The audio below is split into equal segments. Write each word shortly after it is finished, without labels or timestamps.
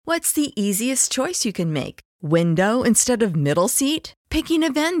What's the easiest choice you can make? Window instead of middle seat? Picking a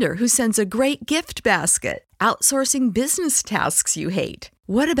vendor who sends a great gift basket? Outsourcing business tasks you hate?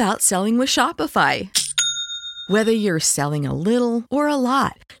 What about selling with Shopify? Whether you're selling a little or a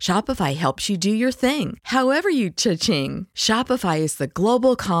lot, Shopify helps you do your thing, however you cha-ching. Shopify is the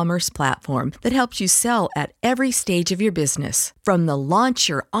global commerce platform that helps you sell at every stage of your business. From the launch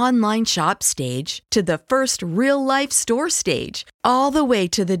your online shop stage to the first real-life store stage, all the way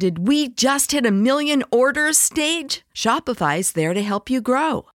to the did we just hit 1 million orders stage. Shopify's there to help you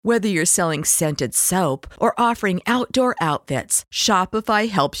grow. Whether you're selling scented soap or offering outdoor outfits, Shopify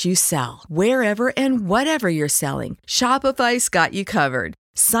helps you sell. Wherever and whatever you're selling, Shopify's got you covered.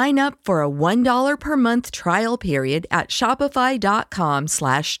 Sign up for a $1 per month trial period at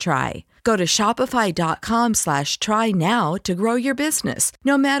shopify.com/try. Go to shopify.com/try now to grow your business,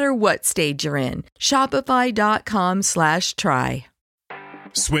 no matter what stage you're in. Shopify.com/try.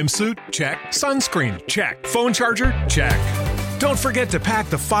 Swimsuit? Check. Sunscreen? Check. Phone charger? Check. Don't forget to pack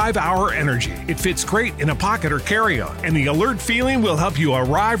the 5-Hour Energy. It fits great in a pocket or carry-on, and the alert feeling will help you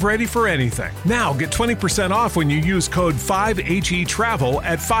arrive ready for anything. Now get 20% off when you use code 5HETRAVEL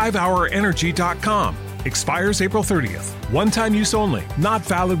at 5hourenergy.com. Expires April 30th. One-time use only. Not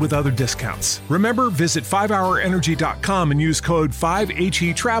valid with other discounts. Remember, visit 5hourenergy.com and use code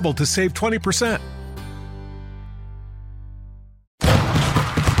 5HETRAVEL to save 20%.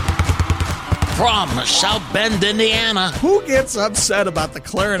 From South Bend, Indiana. Who gets upset about the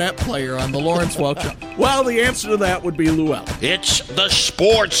clarinet player on the Lawrence Welk Show? Well, the answer to that would be Llewellyn. It's the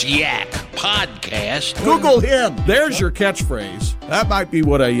Sports Yak podcast. Google him. There's your catchphrase. That might be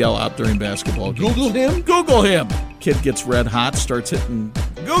what I yell out during basketball games. Google him? Google him. Kid gets red hot, starts hitting.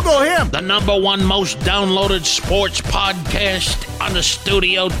 Google him. The #1 most downloaded sports podcast on the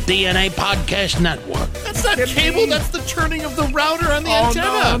Studio DNA Podcast Network. That's not cable. That's the turning of the router on the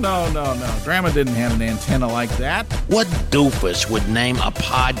antenna. No. Grandma didn't have an antenna like that. What doofus would name a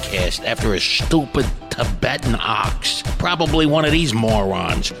podcast after a stupid Tibetan ox? Probably one of these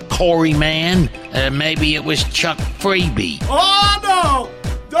morons. Corey Mann. Maybe it was Chuck Freebie. Oh, no.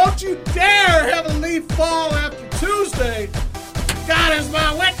 Don't you dare have a leaf fall after Tuesday. God is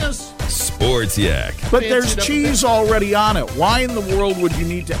my witness. Sports Yak. But there's cheese already on it. Why in the world would you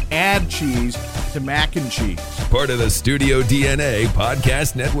need to add cheese to mac and cheese? Part of the Studio DNA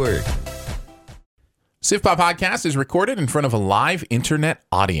Podcast Network. Sif Pop Podcast is recorded in front of a live internet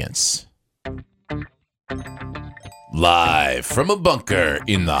audience. Live from a bunker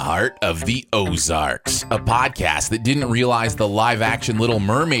in the heart of the Ozarks, a podcast that didn't realize the live-action Little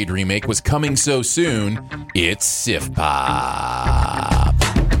Mermaid remake was coming so soon. It's Sif Pop.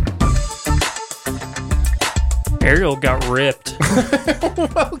 Ariel got ripped.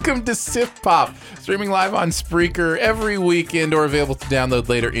 Welcome to Sif Pop, streaming live on Spreaker every weekend or available to download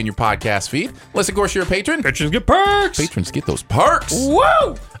later in your podcast feed. Unless, of course, you're a patron. Patrons get perks. Patrons get those perks.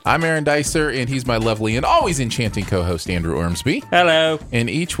 Woo! I'm Aaron Dicer, and he's my lovely and always enchanting co-host, Andrew Ormsby. Hello. And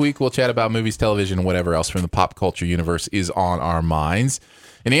each week we'll chat about movies, television, and whatever else from the pop culture universe is on our minds.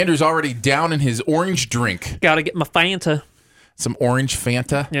 And Andrew's already down in his orange drink. Gotta get my Fanta. Some orange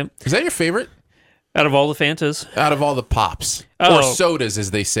Fanta. Yep. Is that your favorite? Out of all the Fantas. Out of all the pops. Oh. Or sodas, as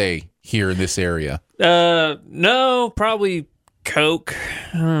they say here in this area. No, probably Coke.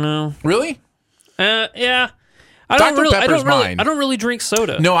 I don't know. Really? Yeah. I Dr. Pepper's mine. I don't really drink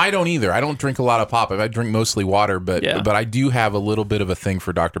soda. No, I don't either. I don't drink a lot of pop. I drink mostly water, but Yeah. I do have a little bit of a thing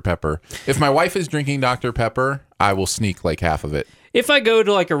for Dr. Pepper. If my wife is drinking Dr. Pepper, I will sneak like half of it. If I go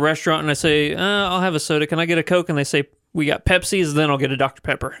to like a restaurant and I say, I'll have a soda, can I get a Coke? And they say, we got Pepsi's, then I'll get a Dr.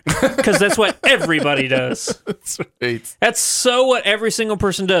 Pepper. Because that's what everybody does. That's right. That's so what every single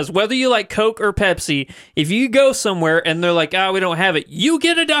person does. Whether you like Coke or Pepsi, if you go somewhere and they're like, we don't have it, you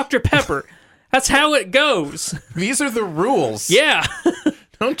get a Dr. Pepper. That's how it goes. These are the rules. Yeah.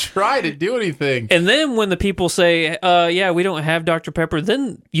 Don't try to do anything. And then when the people say, we don't have Dr. Pepper,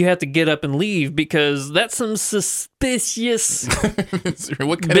 then you have to get up and leave because that's some suspicious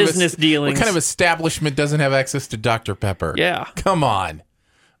business dealings. What kind of establishment doesn't have access to Dr. Pepper? Yeah. Come on.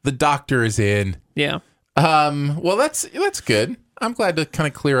 The doctor is in. Yeah. Well, that's good. I'm glad to kind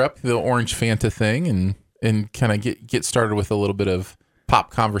of clear up the orange Fanta thing and kind of get started with a little bit of pop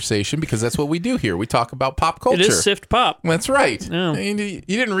conversation, because that's what we do here. We talk about pop culture. It is Sift Pop. That's right. Yeah. You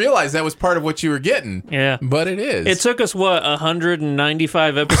didn't realize that was part of what you were getting. Yeah. But it is. It took us,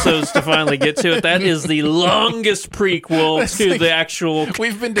 195 episodes to finally get to it. That is the longest prequel to the actual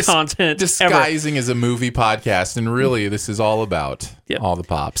We've been content disguising as a movie podcast, and really this is all about all the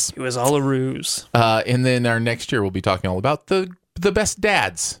pops. It was all a ruse. And then our next year we'll be talking all about the best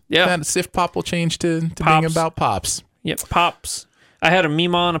dads. Yeah. That Sift Pop will change to being about pops. Yep, pops. I had a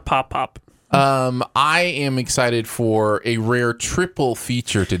Mima and a Pop Pop. I am excited for a rare triple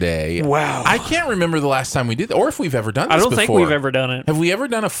feature today. Wow. I can't remember the last time we did, or if we've ever done this before. I don't think we've ever done it. Have we ever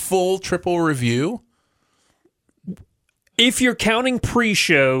done a full triple review? If you're counting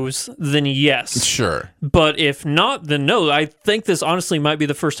pre-shows, then yes. Sure. But if not, then no. I think this honestly might be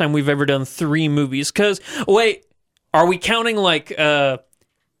the first time we've ever done 3 movies. Because, wait, are we counting like the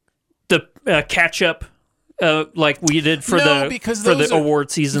catch-up like we did for the award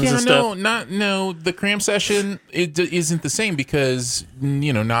seasons and stuff? No. The cram session isn't the same because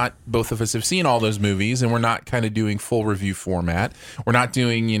not both of us have seen all those movies, and we're not kind of doing full review format. We're not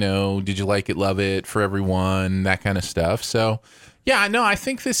doing did you like it, love it for everyone, that kind of stuff. So yeah, no, I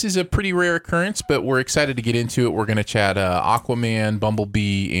think this is a pretty rare occurrence, but we're excited to get into it. We're going to chat Aquaman,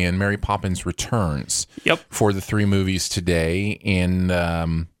 Bumblebee, and Mary Poppins Returns. Yep. For the 3 movies today,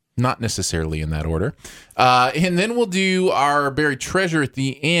 and not necessarily in that order. And then we'll do our buried treasure at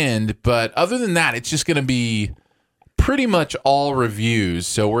the end. But other than that, it's just going to be pretty much all reviews.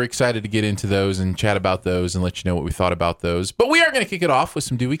 So we're excited to get into those and chat about those and let you know what we thought about those. But we are going to kick it off with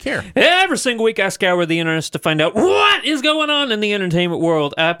some Do We Care? Every single week I scour the internet to find out what is going on in the entertainment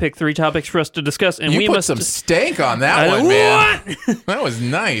world. I pick 3 topics for us to discuss, and we put some stank on that one, man. What? That was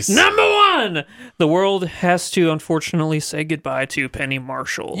nice. Number 1, the world has to unfortunately say goodbye to Penny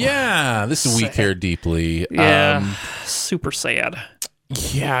Marshall. Yeah, this is We Care Deeply. Yeah, super sad.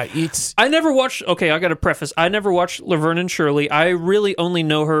 Yeah, I never watched... Okay, I got to preface. I never watched Laverne and Shirley. I really only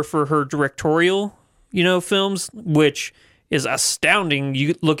know her for her directorial, films, which is astounding.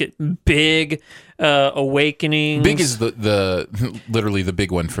 You look at Big, Awakening. Big is the literally the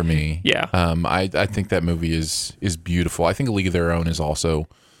big one for me. Yeah. I think that movie is beautiful. I think A League of Their Own is also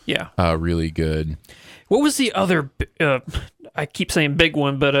really good. What was the other... I keep saying big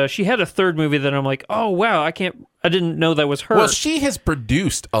one, but she had a third movie that I'm like, oh, wow, I didn't know that was her. Well, she has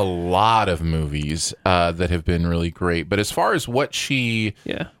produced a lot of movies that have been really great. But as far as what she...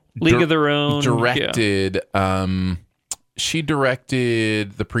 League of Their Own. Directed, she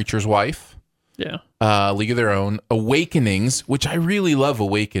directed The Preacher's Wife. Yeah. League of Their Own. Awakenings, which I really love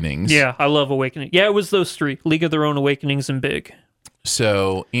Awakenings. Yeah, I love Awakenings. Yeah, it was those 3. League of Their Own, Awakenings, and Big.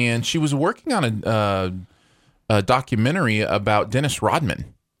 So, and she was working on a documentary about Dennis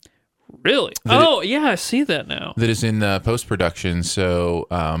Rodman. Really? Yeah, I see that now. That is in post-production, so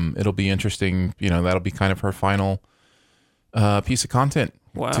it'll be interesting. That'll be kind of her final piece of content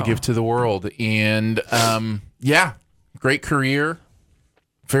to give to the world. And great career,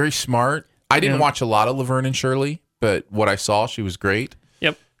 very smart. I didn't watch a lot of Laverne and Shirley, but what I saw, she was great.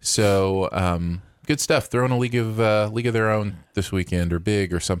 Yep. So good stuff. Throw in a League of Their Own this weekend or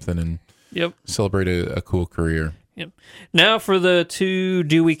Big or something, and celebrate a cool career. Yep. Now for the 2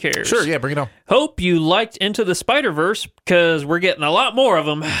 Do We Cares. Sure, yeah, bring it on. Hope you liked Into the Spider-Verse, because we're getting a lot more of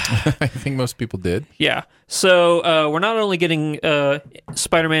them. I think most people did. Yeah. So we're not only getting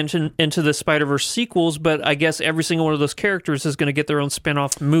Spider-Man Into the Spider-Verse sequels, but I guess every single one of those characters is going to get their own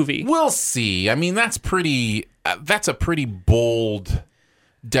spin-off movie. We'll see. I mean, that's a pretty bold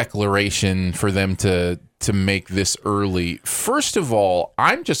declaration for them to make this early. First of all,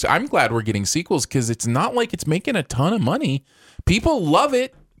 I'm glad we're getting sequels, because it's not like it's making a ton of money. People love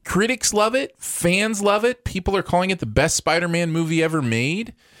it. Critics love it. Fans love it. People are calling it the best Spider-Man movie ever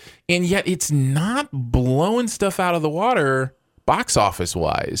made. And yet it's not blowing stuff out of the water box office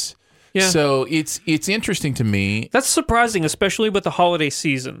wise. Yeah. So it's interesting to me. That's surprising, especially with the holiday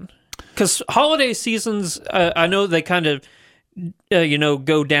season. Because holiday seasons, I know they kind of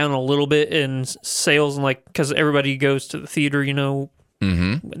go down a little bit in sales, and because everybody goes to the theater, in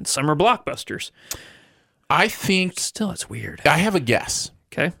summer blockbusters. I think still it's weird. I have a guess.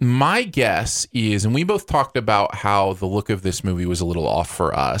 Okay. My guess is, and we both talked about how the look of this movie was a little off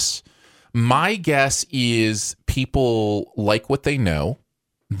for us. My guess is people like what they know.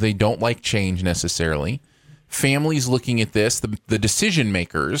 They don't like change necessarily. Families looking at this, the decision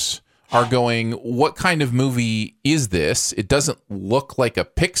makers are going, what kind of movie is this? It doesn't look like a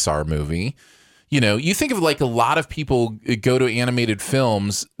Pixar movie. You think of a lot of people go to animated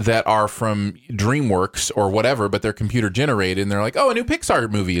films that are from DreamWorks or whatever, but they're computer generated, and they're like, oh, a new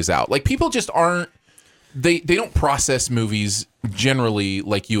Pixar movie is out. People just aren't, they don't process movies generally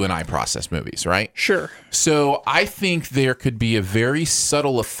like you and I process movies, right? Sure. So I think there could be a very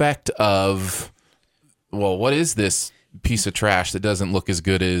subtle effect of, well, what is this piece of trash that doesn't look as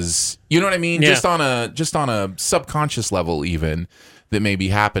good as, you know what I mean? Yeah. Just on a subconscious level even, that may be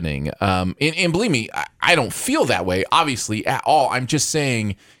happening. And believe me, I don't feel that way, obviously, at all. I'm just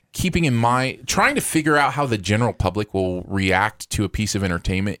saying, keeping in mind, trying to figure out how the general public will react to a piece of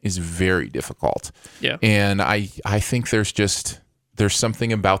entertainment is very difficult. Yeah. And I think there's just there's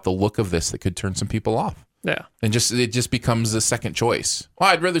something about the look of this that could turn some people off. Yeah. And it just becomes a second choice. Well,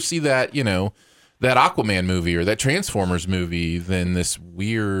 I'd rather see that, that Aquaman movie or that Transformers movie than this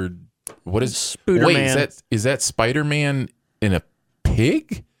weird, what is Spider-Man. Wait, is that Spider-Man in a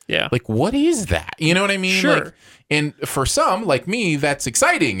pig? Yeah. Like, what is that? You know what I mean? Sure. Like, and for some, like me, that's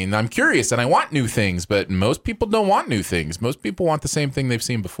exciting and I'm curious and I want new things, but most people don't want new things. Most people want the same thing they've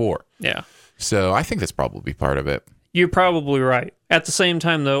seen before. Yeah. So I think that's probably part of it. You're probably right. At the same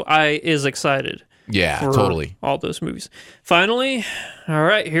time, though, I is excited. Yeah, for totally. all those movies. Finally, all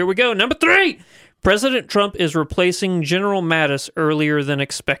right, here we go. Number 3. President Trump is replacing General Mattis earlier than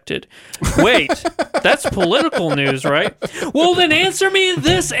expected. Wait, that's political news, right? Well, then answer me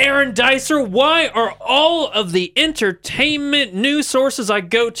this, Aaron Dicer. Why are all of the entertainment news sources I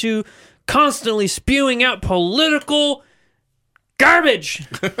go to constantly spewing out political garbage?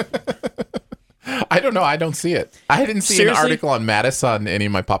 I don't know. I don't see it. I didn't see Seriously? an article on Mattis on any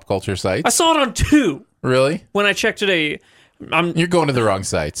of my pop culture sites. I saw it on 2 Really? when I checked today. You're going to the wrong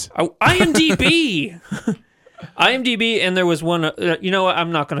sites. IMDb. IMDb, and there was one. You know what?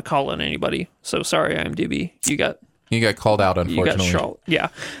 I'm not going to call on anybody. So sorry, IMDb. You got called out, you got unfortunately. shot. Yeah,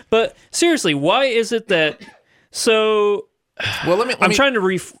 but seriously, why is it that? So, Well, let me. I'm trying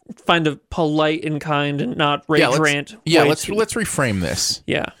to find a polite and kind and not rant. let's reframe this.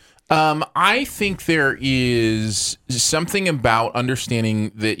 Yeah. I think there is something about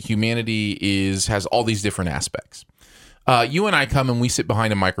understanding that humanity has all these different aspects. You and I come and we sit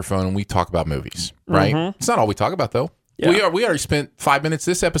behind a microphone and we talk about movies, right? Mm-hmm. It's not all we talk about, though. Yeah. We already spent 5 minutes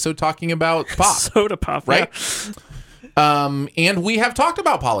this episode talking about pop. Soda pop, right? Yeah. And we have talked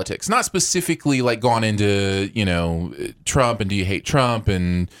about politics, not specifically like gone into, Trump and do you hate Trump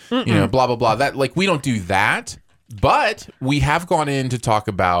and, blah, blah, blah. That, like, we don't do that. But we have gone in to talk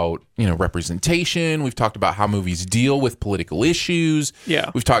about, representation. We've talked about how movies deal with political issues.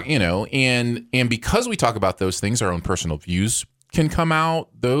 Yeah. We've talked, and because we talk about those things, our own personal views can come out,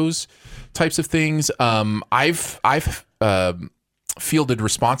 those types of things. I've fielded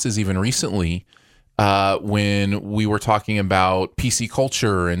responses even recently when we were talking about PC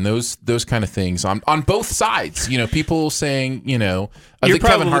culture and those kind of things on both sides. People saying, the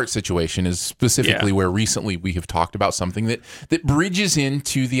Kevin Hart situation is specifically where recently we have talked about something that bridges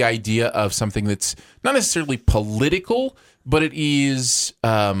into the idea of something that's not necessarily political, but it is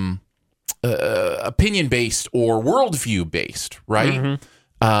opinion based or worldview based, right? Mm-hmm.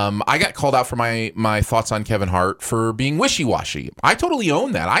 I got called out for my thoughts on Kevin Hart for being wishy-washy. I totally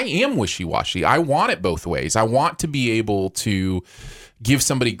own that. I am wishy-washy. I want it both ways. I want to be able to give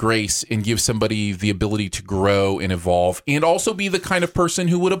somebody grace and give somebody the ability to grow and evolve and also be the kind of person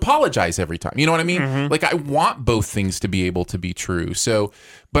who would apologize every time. You know what I mean? Mm-hmm. Like, I want both things to be able to be true. So,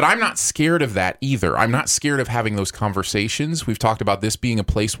 but I'm not scared of that either. I'm not scared of having those conversations. We've talked about this being a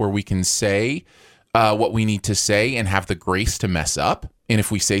place where we can say what we need to say and have the grace to mess up. And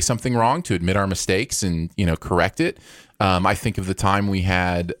if we say something wrong, to admit our mistakes and, correct it. I think of the time we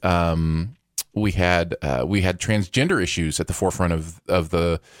had transgender issues at the forefront of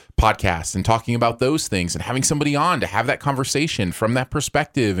the podcast and talking about those things and having somebody on to have that conversation from that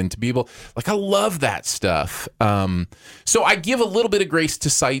perspective and to be able, like, I love that stuff. So I give a little bit of grace to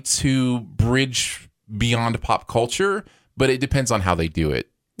sites who bridge beyond pop culture, but it depends on how they do it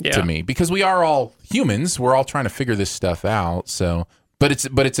to me, because we are all humans. We're all trying to figure this stuff out. So, but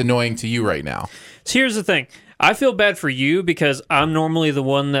it's annoying to you right now. So here's the thing. I feel bad for you because I'm normally the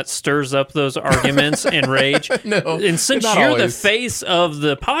one that stirs up those arguments and rage. No, and since not you're always. the face of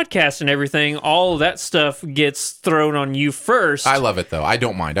the podcast and everything, all of that stuff gets thrown on you first. I love it, though. I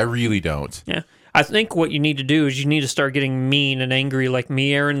don't mind. I really don't. Yeah. I think what you need to do is you need to start getting mean and angry like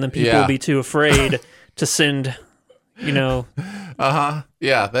me, Aaron, then people will be too afraid to send, Yeah,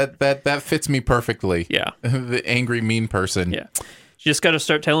 that fits me perfectly. Yeah. The angry, mean person. Yeah. You just got to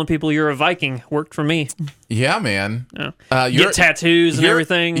start telling people you're a Viking. Worked for me. Yeah, man. Yeah. Get tattoos and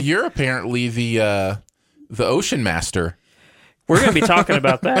everything. You're apparently the ocean master. We're going to be talking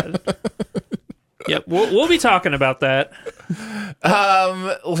about that. Yep, we'll be talking about that.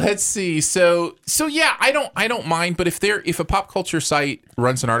 Let's see. So yeah, I don't mind. But if a pop culture site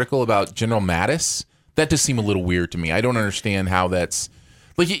runs an article about General Mattis, that does seem a little weird to me. I don't understand how that's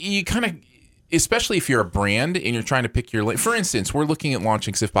like you kind of. Especially if you're a brand and you're trying to pick your lane. For instance, we're looking at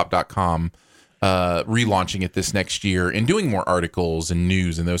launching sifpop.com, relaunching it this next year and doing more articles and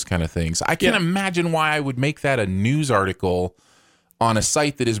news and those kind of things. I can't imagine why I would make that a news article on a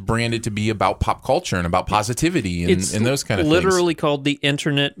site that is branded to be about pop culture and about positivity and those kind of things. It's literally called the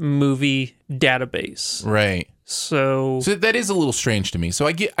Internet Movie Database. Right. So that is a little strange to me. So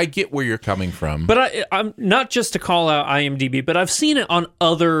I get where you're coming from. But I'm not just to call out IMDb, but I've seen it on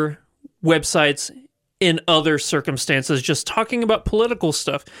other websites in other circumstances, just talking about political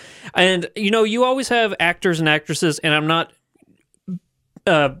stuff. And, you always have actors and actresses, and I'm not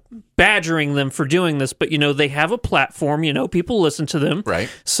badgering them for doing this, but, they have a platform, people listen to them. Right.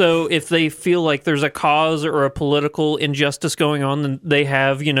 So if they feel like there's a cause or a political injustice going on, then they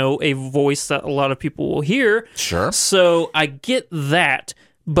have, a voice that a lot of people will hear. Sure. So I get that,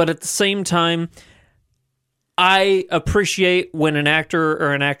 but at the same time, I appreciate when an actor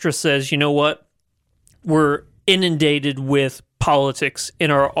or an actress says, you know what, we're inundated with politics in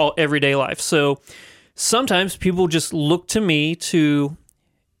our everyday life. So sometimes people just look to me to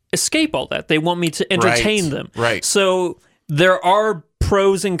escape all that. They want me to entertain them. Right. So there are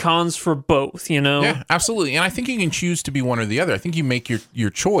pros and cons for both, Yeah, absolutely. And I think you can choose to be one or the other. I think you make your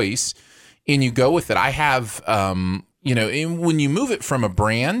choice and you go with it. I have, when you move it from a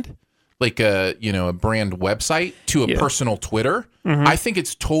brand, like a brand website to a personal Twitter, I think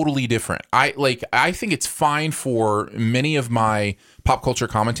it's totally different. I think it's fine for many of my pop culture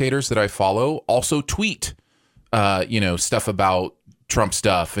commentators that I follow also tweet, stuff about Trump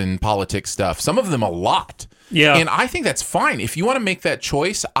stuff and politics stuff. Some of them a lot. Yeah. And I think that's fine. If you want to make that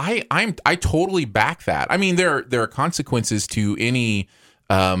choice, I totally back that. I mean, there are consequences to any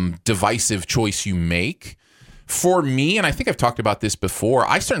divisive choice you make. For me, and I think I've talked about this before,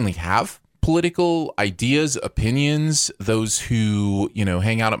 I certainly have political ideas, opinions. Those who,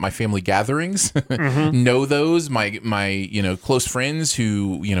 hang out at my family gatherings know those. My close friends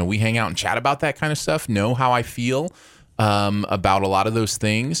who, we hang out and chat about that kind of stuff know how I feel about a lot of those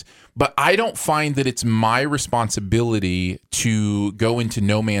things. But I don't find that it's my responsibility to go into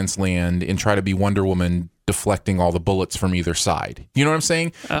no man's land and try to be Wonder Woman deflecting all the bullets from either side. You know what I'm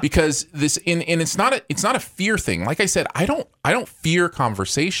saying? Because this and it's not a fear thing. Like I said, I don't fear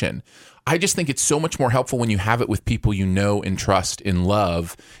conversation. I just think it's so much more helpful when you have it with people you know and trust and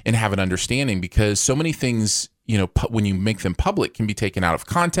love and have an understanding, because so many things, when you make them public, can be taken out of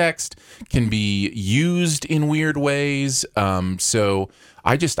context, can be used in weird ways. So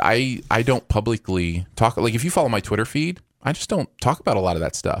I don't publicly talk. Like if you follow my Twitter feed, I just don't talk about a lot of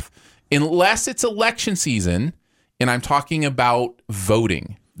that stuff. Unless it's election season and I'm talking about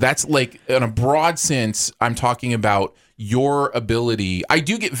voting. That's like, in a broad sense, I'm talking about your ability. I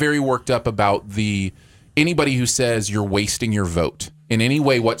do get very worked up about anybody who says you're wasting your vote in any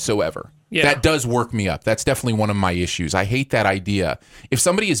way whatsoever. Yeah. That does work me up. That's definitely one of my issues. I hate that idea. If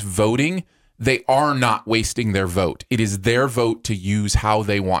somebody is voting, they are not wasting their vote. It is their vote to use how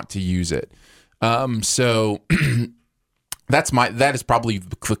they want to use it. So... That is probably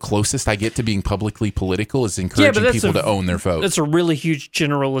the closest I get to being publicly political, is encouraging people to own their vote. That's a really huge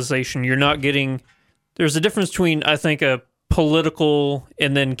generalization. You're not getting... There's a difference between, I think, a political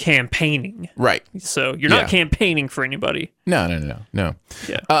and then campaigning. Right. So you're not campaigning for anybody. No.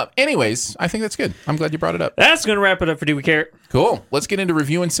 Yeah. Anyways, I think that's good. I'm glad you brought it up. That's going to wrap it up for Do We Care? Cool. Let's get into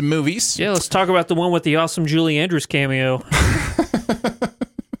reviewing some movies. Yeah, let's talk about the one with the awesome Julie Andrews cameo.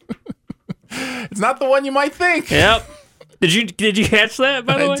 It's not the one you might think. Yep. Did you catch that,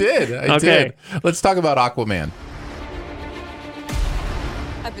 by the way? I did. Let's talk about Aquaman.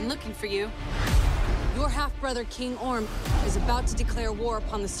 I've been looking for you. Your half-brother, King Orm, is about to declare war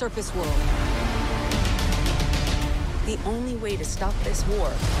upon the surface world. The only way to stop this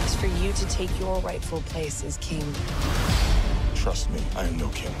war is for you to take your rightful place as king. Trust me, I am no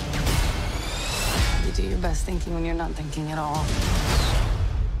king. You do your best thinking when you're not thinking at all.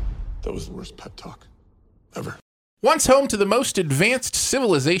 That was the worst pep talk ever. Once home to the most advanced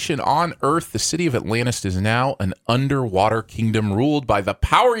civilization on Earth, the city of Atlantis is now an underwater kingdom ruled by the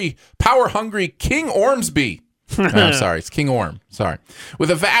power-hungry King Ormsby. I'm sorry, it's King Orm. Sorry.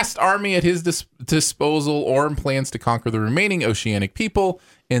 With a vast army at his disposal, Orm plans to conquer the remaining oceanic people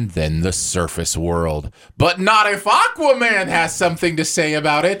and then the surface world. But not if Aquaman has something to say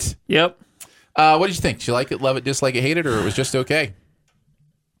about it. Yep. What did you think? Did you like it, love it, dislike it, hate it, or it was just okay?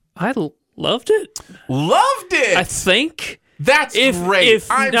 I loved it. Loved it. I think that's great.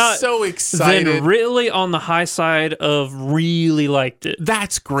 I'm not, so excited. Then really on the high side of really liked it.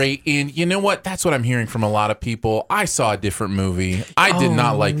 That's great. And you know what? That's what I'm hearing from a lot of people. I saw a different movie. I did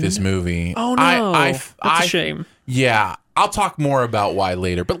not like this movie. Oh no, that's a shame. Yeah. I'll talk more about why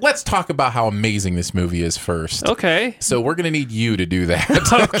later, but let's talk about how amazing this movie is first. Okay. So we're going to need you to do that.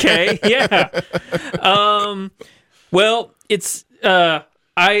 Okay. Yeah. Well, it's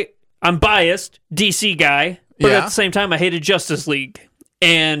I'm biased, DC guy, but at the same time, I hated Justice League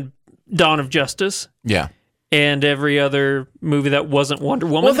and Dawn of Justice. Yeah. and every other movie that wasn't Wonder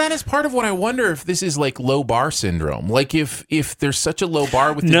Woman. Well, that is part of what I wonder if this is like low bar syndrome. Like if there's such a low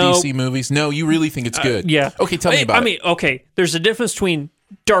bar with the DC movies. No, you really think it's good? Yeah. Okay, tell me about it. I mean, okay, there's a difference between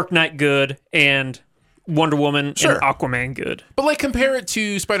Dark Knight good and Wonder Woman and Aquaman good. But like compare it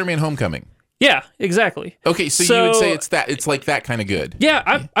to Spider-Man Homecoming. Yeah, exactly. Okay, so you would say it's like that kind of good.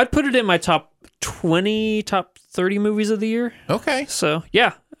 Yeah, I'd put it in my top 20, top 30 movies of the year. Okay. So,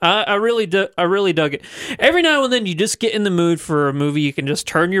 yeah. I really dug it. Every now and then, you just get in the mood for a movie. You can just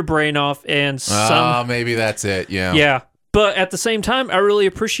turn your brain off and maybe that's it. Yeah. Yeah. But at the same time, I really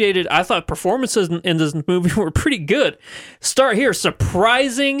appreciated. I thought performances in this movie were pretty good. Start here.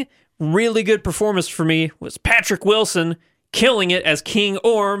 Surprising, really good performance for me was Patrick Wilson killing it as King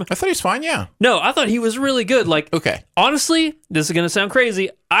Orm. I thought he was fine. Yeah. No, I thought he was really good. Like, okay. Honestly, this is gonna sound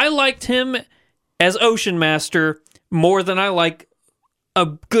crazy. I liked him as Ocean Master more than I like a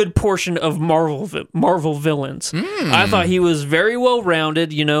good portion of Marvel villains. I thought he was very well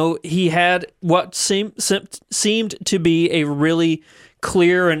rounded. You know, he had what seemed to be a really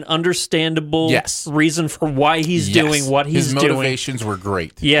clear and understandable reason for why he's doing what he's doing. His motivations were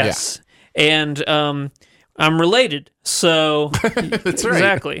great. Yes, yeah. And I'm related, so that's right.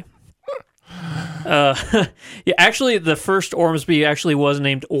 Exactly. Yeah, actually, the first Ormsby actually was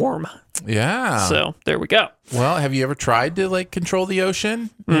named Orm. Yeah. So there we go. Well, have you ever tried to like control the ocean?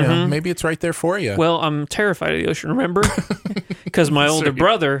 You know, maybe it's right there for you. Well, I'm terrified of the ocean. Remember, because my older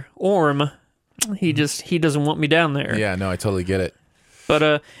brother Orm, he doesn't want me down there. Yeah. No, I totally get it.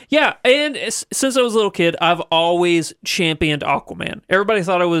 But yeah, and since I was a little kid, I've always championed Aquaman. Everybody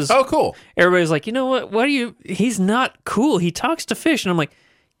thought I was cool. Everybody's like, you know what? What do you? He's not cool. He talks to fish, and I'm like,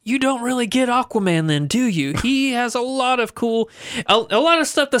 you don't really get Aquaman then, do you? He has a lot of a lot of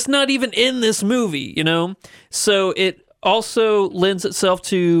stuff that's not even in this movie, you know? So it also lends itself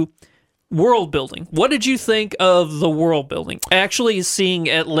to world building. What did you think of the world building? Actually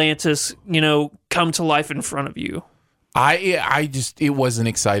seeing Atlantis, you know, come to life in front of you. I just, it wasn't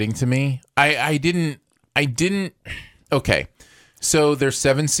exciting to me. I didn't, okay. So there's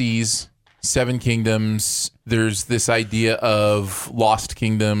 7 seas, 7 kingdoms. There's this idea of lost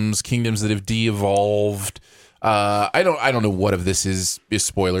kingdoms that have de-evolved. I don't know what of this is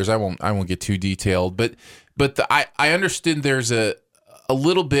spoilers. I won't get too detailed, but I understand there's a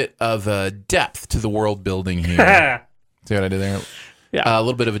little bit of a depth to the world building here. See what I did there? Yeah. A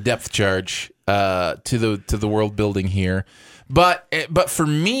little bit of a depth charge to the world building here. But for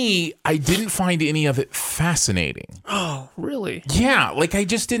me, I didn't find any of it fascinating. Oh, really? Yeah, like I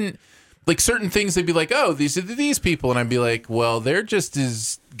just didn't. Like certain things, they'd be like, "Oh, these are these people," and I'd be like, "Well, they're just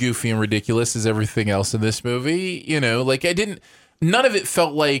as goofy and ridiculous as everything else in this movie." You know, like I didn't. None of it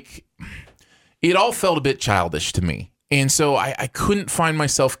felt like. It all felt a bit childish to me, and so I couldn't find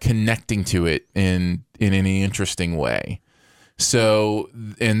myself connecting to it in any interesting way. So,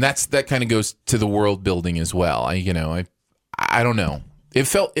 and that kind of goes to the world building as well. I don't know. It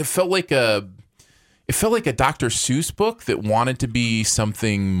felt like a Dr. Seuss book that wanted to be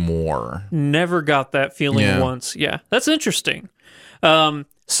something more. Never got that feeling once. Yeah, that's interesting.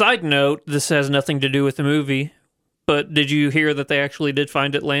 Side note, this has nothing to do with the movie, but did you hear that they actually did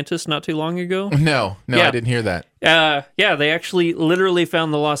find Atlantis not too long ago? No, yeah. I didn't hear that. Yeah, they actually literally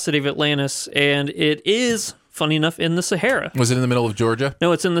found the lost city of Atlantis, and it is, funny enough, in the Sahara. Was it in the middle of Georgia?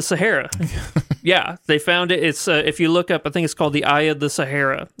 No, it's in the Sahara. Yeah, they found it. It's if you look up, I think it's called the Eye of the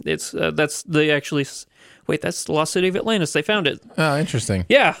Sahara. It's that's the lost city of Atlantis. They found it. Oh, interesting.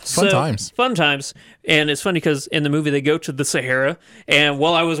 Yeah, fun times. And it's funny because in the movie they go to the Sahara, and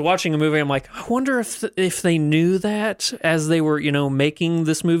while I was watching the movie, I'm like, I wonder if they knew that as they were, you know, making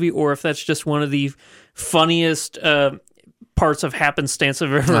this movie, or if that's just one of the funniest parts of happenstance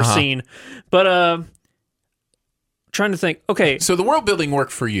I've ever seen. But trying to think. Okay, so the world building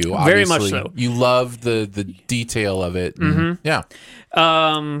worked for you. Obviously. Very much so. You loved the detail of it. And, yeah.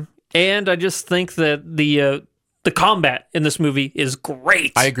 And I just think that the combat in this movie is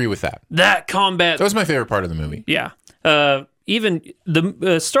great. I agree with that. That combat. That was my favorite part of the movie. Yeah. Even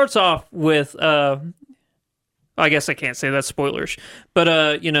the starts off with. I guess I can't say that's spoilers,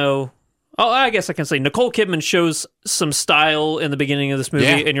 but you know. Oh, I guess I can say Nicole Kidman shows some style in the beginning of this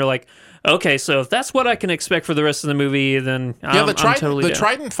movie, and you're like, okay, so if that's what I can expect for the rest of the movie, then I'm totally down. The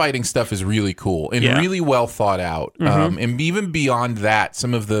Trident fighting stuff is really cool and really well thought out. And even beyond that,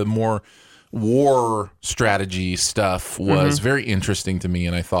 some of the more war strategy stuff was very interesting to me,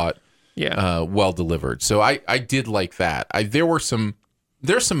 and I thought well delivered. So I did like that. There's some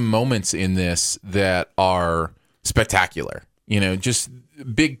moments in this that are spectacular. You know, just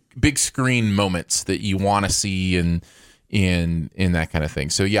big screen moments that you want to see in that kind of thing.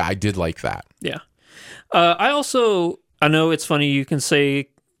 So yeah, I did like that. Yeah. I know it's funny. You can say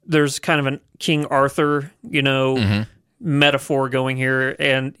there's kind of a King Arthur, metaphor going here,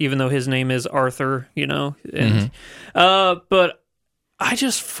 and even though his name is Arthur, but I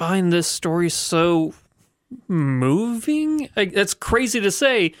just find this story so moving. That's crazy to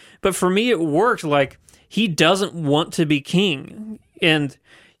say, but for me, it worked. Like, he doesn't want to be king, and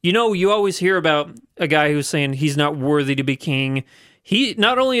you always hear about a guy who's saying he's not worthy to be king. He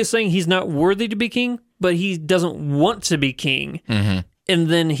not only is saying he's not worthy to be king, but he doesn't want to be king. And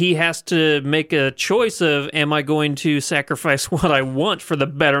then he has to make a choice of, am I going to sacrifice what I want for the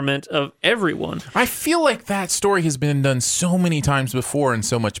betterment of everyone? I feel like that story has been done so many times before and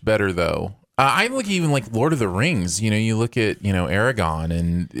so much better, though. I look even like Lord of the Rings. You look at, Aragorn,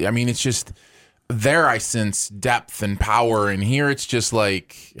 and I mean, it's just there I sense depth and power, and here it's just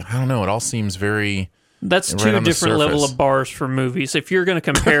like, I don't know, it all seems very... That's two different level of bars for movies. If you're going to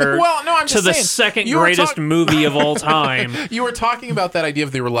compare the second greatest movie of all time. You were talking about that idea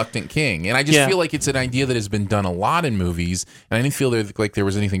of the reluctant king, and I just feel like it's an idea that has been done a lot in movies, and I didn't feel like there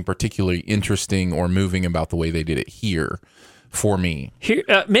was anything particularly interesting or moving about the way they did it here for me. Here,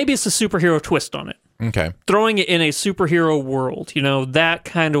 maybe it's a superhero twist on it. Okay. Throwing it in a superhero world, that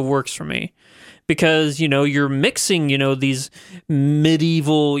kind of works for me. Because, you're mixing, these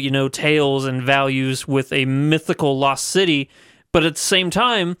medieval, tales and values with a mythical lost city. But at the same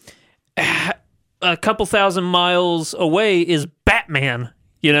time, a couple thousand miles away is Batman,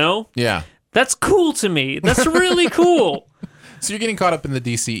 Yeah. That's cool to me. That's really cool. So you're getting caught up in the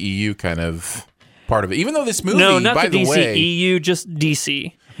DCEU kind of part of it. Even though this movie, no, not by the way... DCEU, just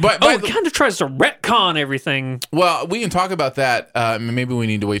DC. But it kind of tries to retcon everything. Well, we can talk about that. Maybe we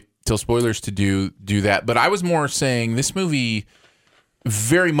need to wait till spoilers to do that. But I was more saying this movie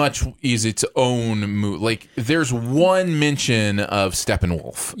very much is its own movie. Like, there's one mention of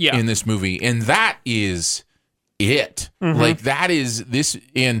Steppenwolf in this movie, and that is it. Like, that is this,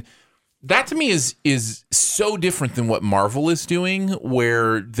 and that to me is so different than what Marvel is doing,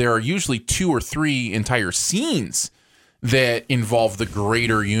 where there are usually 2 or 3 entire scenes that involve the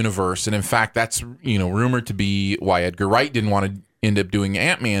greater universe. And in fact, that's rumored to be why Edgar Wright didn't want to end up doing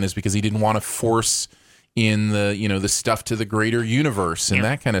Ant-Man, is because he didn't want to force in the the stuff to the greater universe and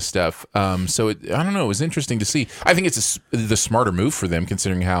that kind of stuff. So I don't know. It was interesting to see. I think it's the smarter move for them,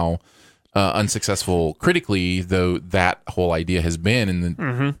 considering how unsuccessful critically though that whole idea has been.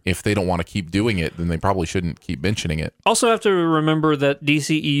 And if they don't want to keep doing it, then they probably shouldn't keep mentioning it. Also have to remember that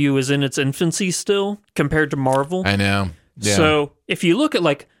DCEU is in its infancy still compared to Marvel. I know. Yeah. So if you look at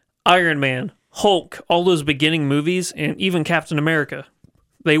like Iron Man, Hulk, all those beginning movies, and even Captain America,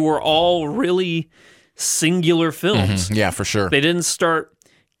 they were all really singular films. Yeah, for sure. They didn't start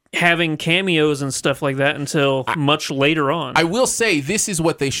having cameos and stuff like that until much later on. I will say this is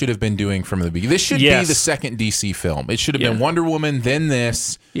what they should have been doing from the beginning. This should be the second DC film. It should have been Wonder Woman, then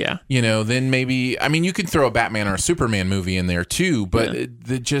this. Yeah. Then maybe, I mean, you could throw a Batman or a Superman movie in there too, but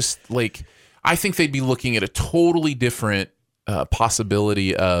I think they'd be looking at a totally different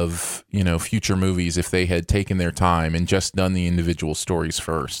possibility of future movies if they had taken their time and just done the individual stories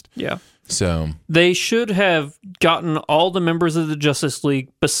first. Yeah. So they should have gotten all the members of the Justice League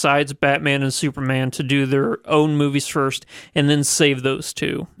besides Batman and Superman to do their own movies first and then save those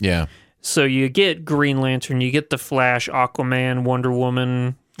two. Yeah. So you get Green Lantern, you get the Flash, Aquaman, Wonder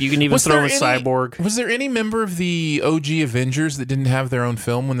Woman. You can even throw in Cyborg. Was there any member of the OG Avengers that didn't have their own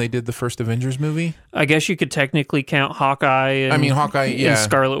film when they did the first Avengers movie? I guess you could technically count Hawkeye. And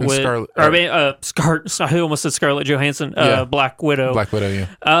Scarlet Witch. I almost said Scarlett Johansson. Black Widow. Black Widow.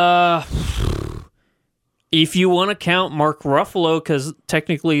 Yeah. If you want to count Mark Ruffalo, because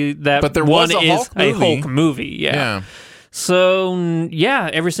technically that one is a Hulk movie. Yeah. So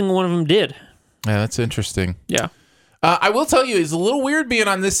every single one of them did. Yeah, that's interesting. Yeah. I will tell you, it's a little weird being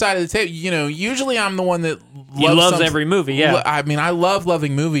on this side of the table. Usually I'm the one that loves every movie. Yeah, I mean, I love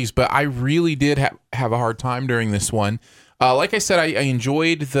loving movies, but I really did have a hard time during this one. Like I said, I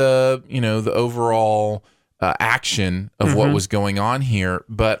enjoyed the the overall action of what was going on here,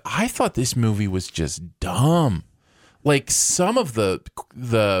 but I thought this movie was just dumb. Like, some of the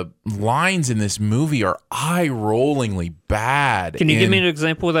lines in this movie are eye-rollingly bad. Can you give me an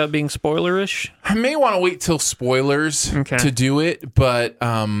example without being spoilerish? I may want to wait till spoilers to do it, but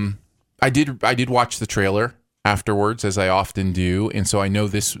I did watch the trailer afterwards, as I often do, and so I know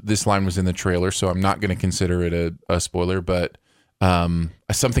this line was in the trailer, so I'm not going to consider it a spoiler. But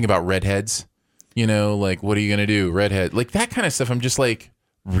something about redheads, like, what are you going to do, redhead, like that kind of stuff. I'm just like,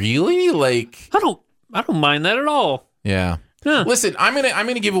 really? Like, I don't mind that at all. Yeah. Listen, I'm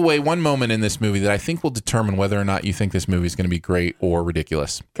gonna give away one moment in this movie that I think will determine whether or not you think this movie is going to be great or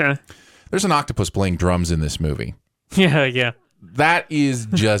ridiculous. Okay. There's an octopus playing drums in this movie. Yeah. That is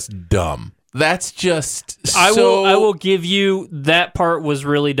just dumb. That's just I will give you that part was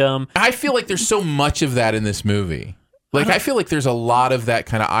really dumb. I feel like there's so much of that in this movie. Like, I feel like there's a lot of that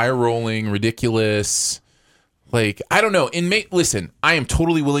kind of eye-rolling, ridiculous, like, I don't know. Listen, I am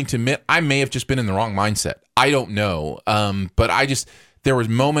totally willing to admit I may have just been in the wrong mindset. I don't know. But there was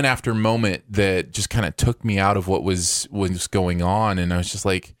moment after moment that just kind of took me out of what was going on. And I was just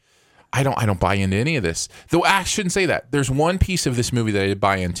like, I don't buy into any of this. Though I shouldn't say that. There's one piece of this movie that I did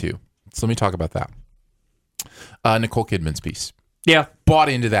buy into. So let me talk about that. Nicole Kidman's piece. Yeah. Bought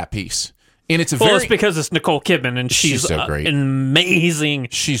into that piece. And it's it's because it's Nicole Kidman and she's so great. Amazing.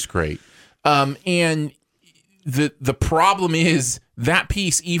 She's great. And the problem is that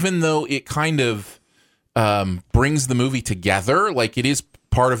piece, even though it kind of brings the movie together, like it is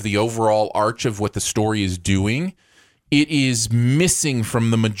part of the overall arch of what the story is doing, it is missing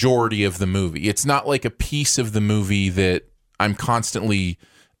from the majority of the movie. It's not like a piece of the movie that I'm constantly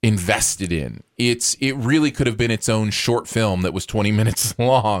invested in. It really could have been its own short film that was 20 minutes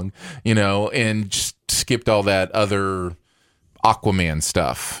long, and just skipped all that other Aquaman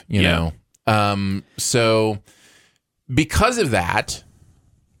stuff, you know. So because of that,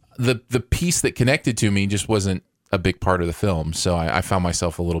 the piece that connected to me just wasn't a big part of the film. So I found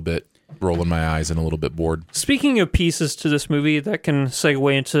myself a little bit rolling my eyes and a little bit bored. Speaking of pieces to this movie, that can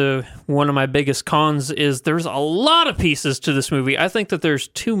segue into one of my biggest cons is there's a lot of pieces to this movie. I think that there's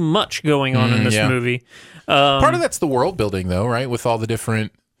too much going on in this movie. Part of that's the world building, though, right? With all the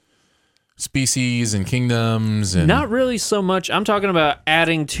different species and kingdoms. And not really so much. I'm talking about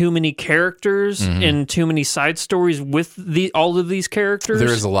adding too many characters and too many side stories with all of these characters. There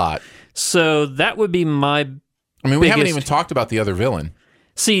is a lot. So that would be my we haven't even talked about the other villain.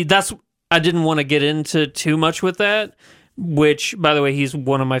 See, I didn't want to get into too much with that, which, by the way, he's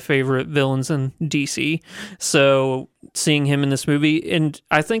one of my favorite villains in DC. So seeing him in this movie, and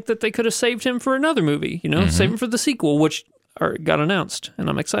I think that they could have saved him for another movie, save him for the sequel, which got announced, and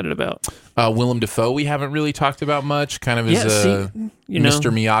I'm excited about. Willem Dafoe, we haven't really talked about much, kind of as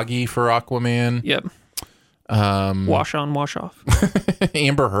Mr. Miyagi for Aquaman. Yep. Wash on, wash off.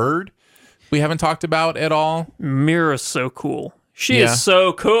 Amber Heard, we haven't talked about at all. Mira's so cool. She is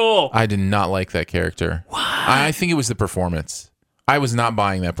so cool. I did not like that character. What? I think it was the performance. I was not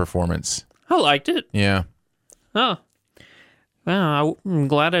buying that performance. I liked it. Yeah. Oh. Wow, I'm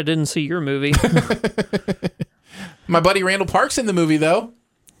glad I didn't see your movie. My buddy Randall Park's in the movie, though.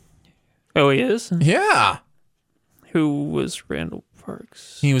 Oh, he is? Yeah. Who was Randall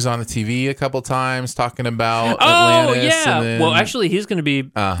Parks? He was on the TV a couple times talking about Atlantis. Yeah. And then, well, actually, he's going to be...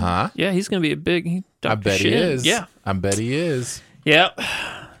 Uh-huh. Yeah, he's going to be a big... I bet he is. Yeah. I bet he is. Yep.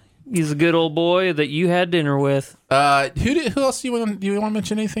 He's a good old boy that you had dinner with. Who else do you want to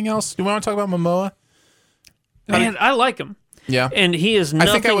mention? Anything else? Do you want to talk about Momoa? Man, I like him. Yeah. And he is nothing...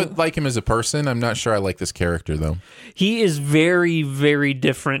 I think I would like him as a person. I'm not sure I like this character, though. He is very, very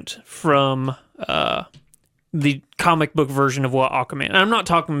different from the comic book version of what Aquaman... And I'm not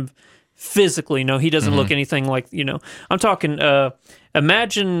talking physically. No, he doesn't look anything like... I'm talking...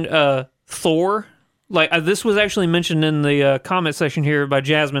 imagine Thor... Like this was actually mentioned in the comment section here by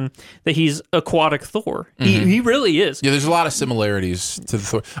Jasmine that he's aquatic Thor. He really is. Yeah, there's a lot of similarities to the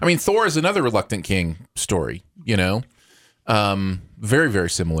Thor. I mean, Thor is another reluctant king story. Very, very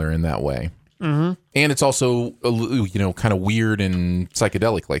similar in that way. Mm-hmm. And it's also kind of weird and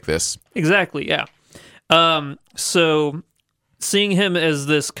psychedelic like this. Exactly. Yeah. So seeing him as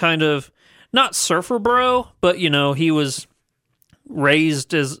this kind of not surfer bro, but he was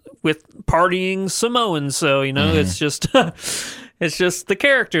raised with partying Samoans, so it's just it's just the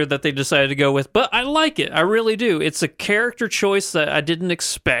character that they decided to go with. But I like it, I really do. It's a character choice that I didn't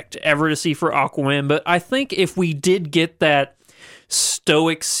expect ever to see for Aquaman, but I think if we did get that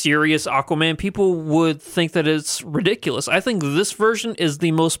stoic, serious Aquaman, people would think that it's ridiculous. I think this version is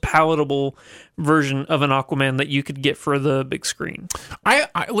the most palatable version of an Aquaman that you could get for the big screen.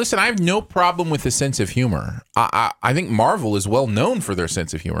 Listen, I have no problem with the sense of humor. I think Marvel is well known for their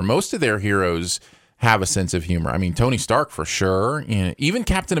sense of humor. Most of their heroes have a sense of humor. I mean, Tony Stark for sure. Even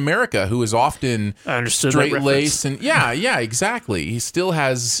Captain America, who is often straight-laced and yeah, exactly. He still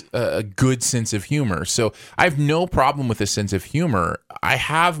has a good sense of humor. So I have no problem with a sense of humor. I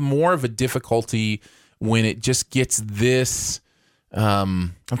have more of a difficulty when it just gets this.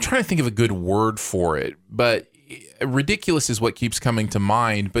 I'm trying to think of a good word for it, but ridiculous is what keeps coming to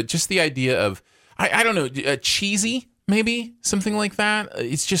mind. But just the idea of I don't know, cheesy, maybe something like that.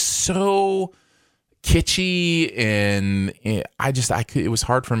 It's just so kitschy, and it was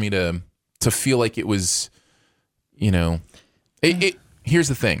hard for me to feel like it was, here's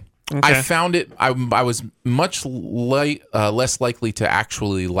the thing. I found it. I was much less likely to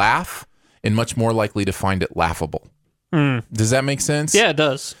actually laugh, and much more likely to find it laughable. Does that make sense? Yeah, it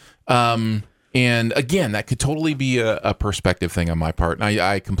does. And again, that could totally be a perspective thing on my part, and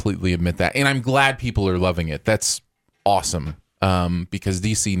I completely admit that. And I'm glad people are loving it. That's awesome, because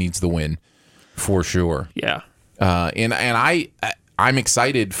DC needs the win for sure. Yeah. And I'm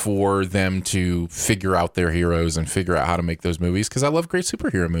excited for them to figure out their heroes and figure out how to make those movies, because I love great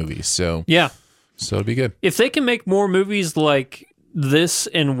superhero movies. So it'd be good if they can make more movies like this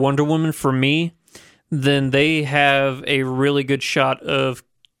and Wonder Woman for me. Then they have a really good shot of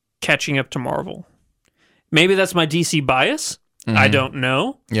catching up to Marvel. Maybe that's my DC bias. I don't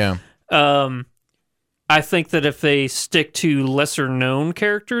know. Yeah. I think that if they stick to lesser known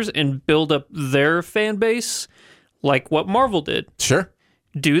characters and build up their fan base like what Marvel did. Sure.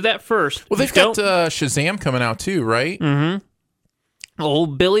 Do that first. Well, they've got Shazam coming out too, right? Mm-hmm.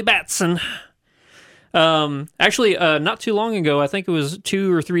 Old Billy Batson. Actually, not too long ago, I think it was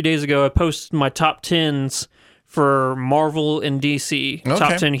 2 or 3 days ago, I posted my top 10s for Marvel and DC. Okay.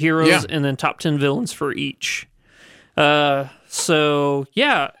 Top 10 heroes Yeah. and then top 10 villains for each. So,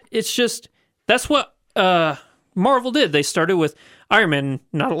 yeah, it's just, that's what Marvel did. They started with Iron Man.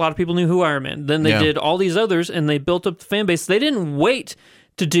 Not a lot of people knew who Iron Man. Then they did all these others, and they built up the fan base. They didn't wait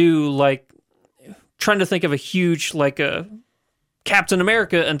to do, like, trying to think of a huge, like, a Captain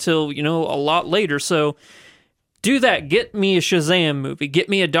America until, a lot later. So do that. Get me a Shazam movie. Get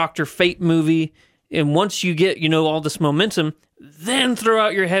me a Dr. Fate movie. And once you get, all this momentum, then throw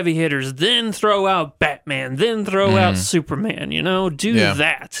out your heavy hitters. Then throw out Batman. Then throw out Superman. Do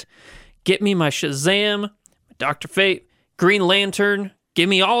that. Get me my Shazam, my Dr. Fate, Green Lantern. Give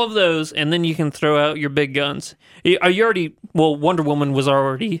me all of those, and then you can throw out your big guns. Wonder Woman was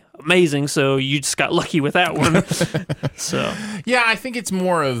already amazing, so you just got lucky with that one. So yeah, I think it's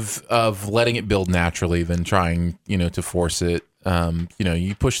more of letting it build naturally than trying, to force it.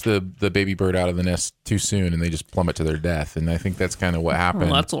 You push the baby bird out of the nest too soon, and they just plummet to their death. And I think that's kind of what happened.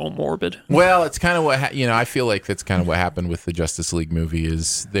 Well, that's a little morbid. Well, it's kind of what I feel like that's kind of what happened with the Justice League movie.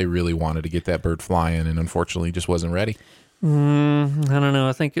 Is they really wanted to get that bird flying, and unfortunately, just wasn't ready. I don't know.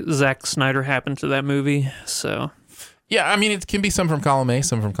 I think Zack Snyder happened to that movie. So yeah, I mean, it can be some from column A,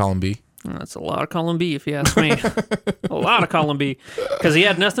 some from column B. That's a lot of column B, if you ask me. A lot of column B, because he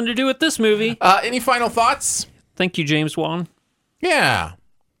had nothing to do with this movie. Any final thoughts? Thank you, James Wan. Yeah.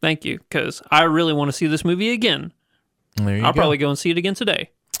 Thank you, because I really want to see this movie again. I'll probably go and see it again today.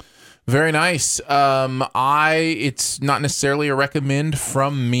 Very nice. It's not necessarily a recommend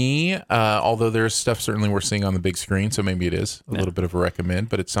from me, although there's stuff certainly we're seeing on the big screen, so maybe it is a little bit of a recommend,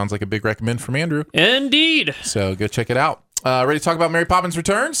 but it sounds like a big recommend from Andrew. Indeed. So go check it out. Ready to talk about Mary Poppins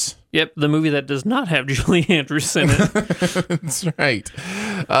Returns? Yep, the movie that does not have Julie Andrews in it. That's right.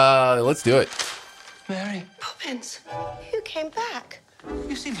 Let's do it. Mary Poppins, you came back.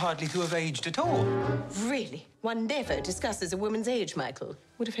 You seem hardly to have aged at all. Really? One never discusses a woman's age, Michael.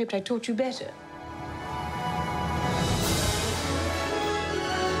 Would have hoped I taught you better.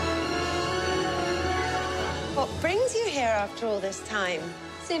 What brings you here after all this time?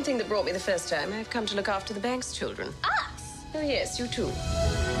 Same thing that brought me the first time. I've come to look after the Banks children. Us? Oh, yes, you too.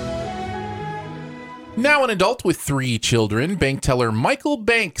 Now an adult with 3 children, bank teller Michael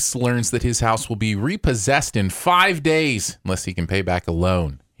Banks learns that his house will be repossessed in 5 days unless he can pay back a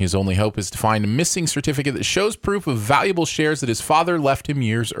loan. His only hope is to find a missing certificate that shows proof of valuable shares that his father left him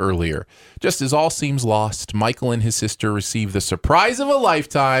years earlier. Just as all seems lost, Michael and his sister receive the surprise of a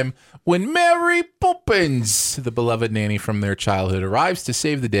lifetime when Mary Poppins, the beloved nanny from their childhood, arrives to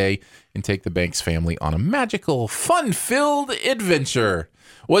save the day and take the Banks family on a magical, fun-filled adventure.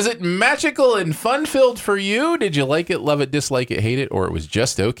 Was it magical and fun-filled for you? Did you like it, love it, dislike it, hate it, or it was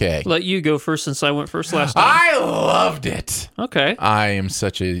just okay? Let you go first since I went first last time. I loved it. Okay. I am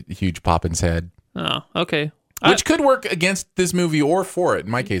such a huge Poppins head. Oh, okay. Which could work against this movie or for it.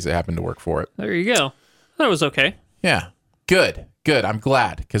 In my case, it happened to work for it. There you go. That was okay. Yeah. Good. I'm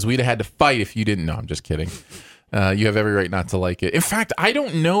glad, because we'd have had to fight if you didn't know. I'm just kidding. You have every right not to like it. In fact, I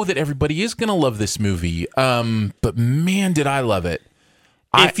don't know that everybody is going to love this movie, but man, did I love it.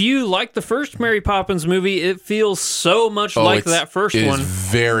 If you like the first Mary Poppins movie, it feels so much like that first one. It is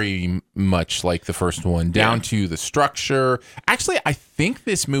very much like the first one, down to the structure. Actually, I think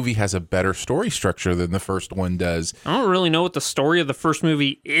this movie has a better story structure than the first one does. I don't really know what the story of the first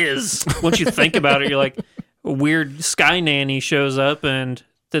movie is. Once you think about it, you're like, a weird sky nanny shows up and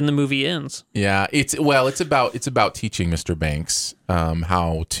then the movie ends. Yeah, it's about teaching Mr. Banks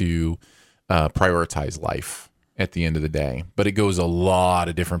how to prioritize life at the end of the day, but it goes a lot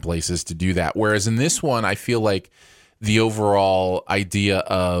of different places to do that. Whereas in this one, I feel like the overall idea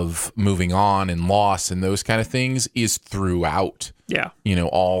of moving on and loss and those kind of things is throughout. Yeah.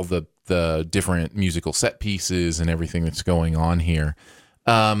 All the different musical set pieces and everything that's going on here.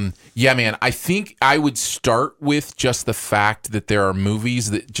 Yeah, man, I think I would start with just the fact that there are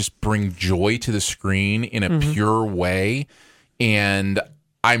movies that just bring joy to the screen in a pure way. And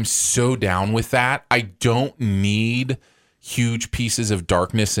I'm so down with that. I don't need huge pieces of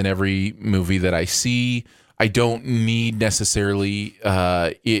darkness in every movie that I see. I don't need necessarily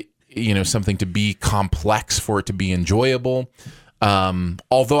something to be complex for it to be enjoyable.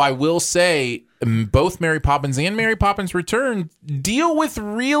 Although I will say both Mary Poppins and Mary Poppins Return deal with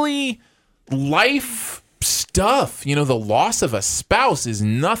really life stuff. The loss of a spouse is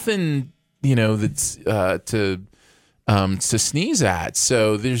nothing, that's to sneeze at.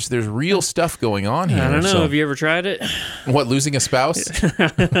 So there's real stuff going on here. I don't know. Have you ever tried it? What, losing a spouse?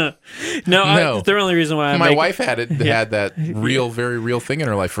 No. The only reason why my wife had that very real thing in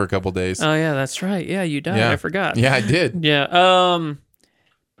her life for a couple days. Oh yeah, that's right. Yeah, you died. Yeah. I forgot. Yeah, I did. Yeah.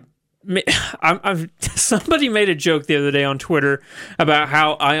 Somebody made a joke the other day on Twitter about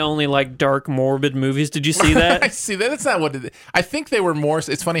how I only like dark, morbid movies. Did you see that? I see that. That's not what I think they were more.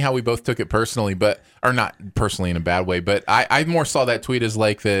 It's funny how we both took it personally, or not personally in a bad way, but I more saw that tweet as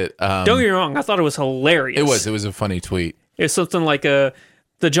like that. Don't get me wrong. I thought it was hilarious. It was a funny tweet. It's something like The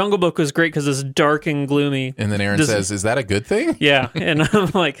Jungle Book was great because it's dark and gloomy. And then Aaron says, is that a good thing? Yeah. And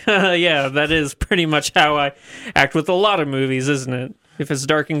I'm like, yeah, that is pretty much how I act with a lot of movies, isn't it? If it's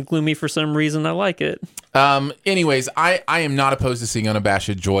dark and gloomy for some reason, I like it. Anyways, I am not opposed to seeing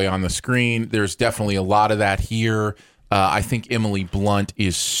unabashed joy on the screen. There's definitely a lot of that here. I think Emily Blunt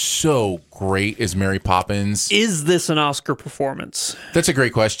is so great as Mary Poppins. Is this an Oscar performance? That's a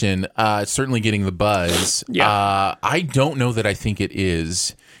great question. It's certainly getting the buzz. Yeah. I don't know that I think it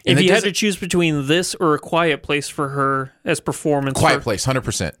is. And if you had to choose between this or A Quiet Place for her as performance, Quiet Place,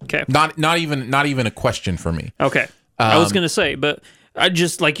 100%. Okay. Not even a question for me. Okay. I was going to say, but I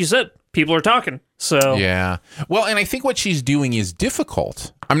just, like you said, people are talking. So yeah. Well, and I think what she's doing is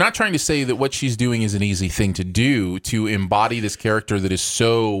difficult. I'm not trying to say that what she's doing is an easy thing to do, to embody this character that is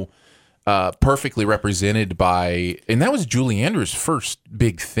so perfectly represented by, and that was Julie Andrews' first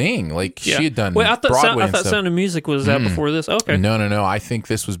big thing. Like she had done Broadway. I thought Sound of Music was out before this. Okay. No. I think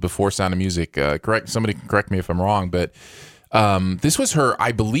this was before Sound of Music. Somebody can correct me if I'm wrong, but this was her,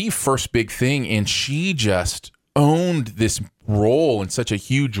 I believe, first big thing, and she just owned this role in such a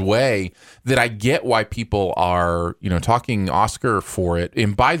huge way that I get why people are, talking Oscar for it.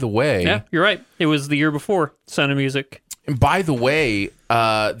 And by the way, yeah, you're right. It was the year before Sound of Music. And by the way,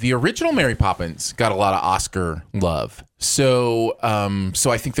 the original Mary Poppins got a lot of Oscar love. So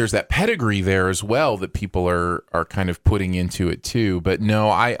I think there's that pedigree there as well that people are kind of putting into it too. But no,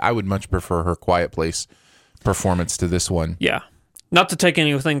 I would much prefer her Quiet Place performance to this one. Yeah. Not to take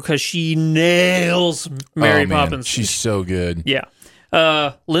anything, because she nails Mary Poppins. She's so good. Yeah.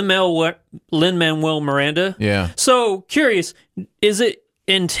 Lin-Manuel Miranda. Yeah. So, curious, is it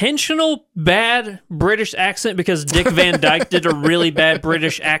intentional bad British accent because Dick Van Dyke did a really bad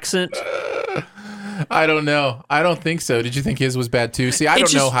British accent? I don't know. I don't think so. Did you think his was bad too? See, I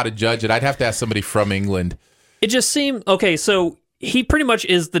don't know how to judge it. I'd have to ask somebody from England. It just seemed... Okay, so... He pretty much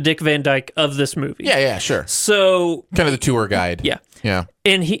is the Dick Van Dyke of this movie. Yeah, sure. So kind of the tour guide. Yeah.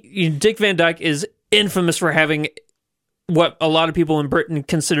 And Dick Van Dyke is infamous for having what a lot of people in Britain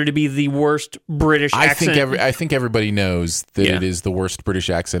consider to be the worst British accent. I think everybody knows that it is the worst British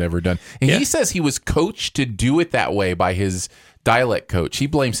accent ever done. And he says he was coached to do it that way by his dialect coach. He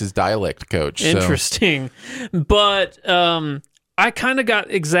blames his dialect coach. Interesting. But I kind of got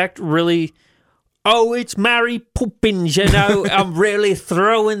really... Oh, it's Mary Poppins, I'm really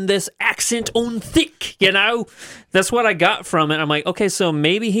throwing this accent on thick, That's what I got from it. I'm like, okay, so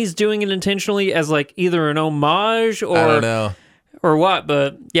maybe he's doing it intentionally as like either an homage or... I don't know. Or what,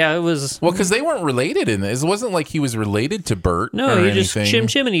 but yeah, it was... Well, because they weren't related in this. It wasn't like he was related to Bert No, he just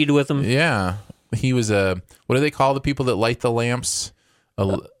chim-chimneyed with him. Yeah. He was what do they call the people that light the lamps?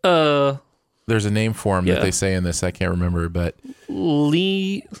 There's a name for him that they say in this. I can't remember, but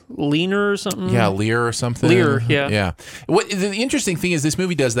Leaner or something. Yeah, Lear or something. Lear, yeah. Yeah. What the interesting thing is, this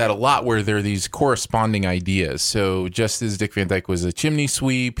movie does that a lot, where there are these corresponding ideas. So just as Dick Van Dyke was a chimney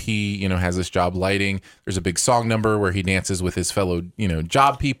sweep, he has this job lighting. There's a big song number where he dances with his fellow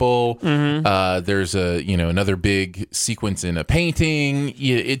job people. Mm-hmm. There's another big sequence in a painting.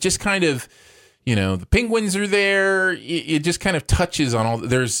 It just kind of. The penguins are there. It just kind of touches on all.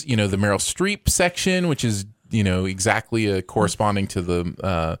 There's, the Meryl Streep section, which is, exactly corresponding to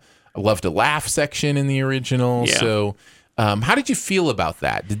the Love to Laugh section in the original. Yeah. So how did you feel about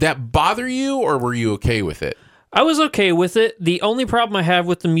that? Did that bother you, or were you okay with it? I was okay with it. The only problem I have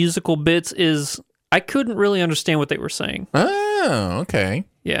with the musical bits is I couldn't really understand what they were saying. Oh, okay.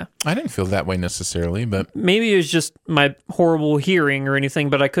 Yeah. I didn't feel that way necessarily, but maybe it was just my horrible hearing or anything,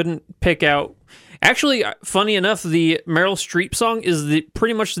 but I couldn't pick out. Actually, funny enough, the Meryl Streep song is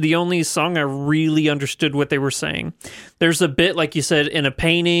pretty much the only song I really understood what they were saying. There's a bit, like you said, in a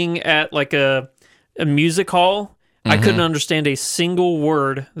painting at like a music hall. I couldn't understand a single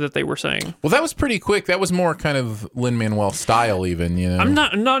word that they were saying. Well, that was pretty quick. That was more kind of Lin-Manuel style even, you know.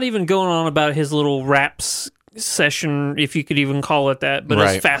 I'm not even going on about his little raps session, if you could even call it that, but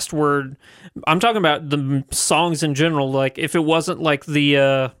his fast word. I'm talking about the songs in general. Like, if it wasn't like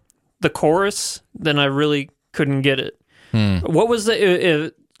the chorus, then I really couldn't get it. What was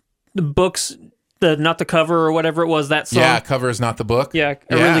the books... not the cover or whatever it was, that song. Yeah, cover is not the book. Yeah,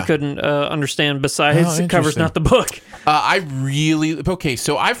 I really couldn't understand besides cover's not the book. Okay,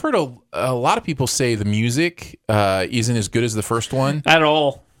 so I've heard a lot of people say the music isn't as good as the first one. At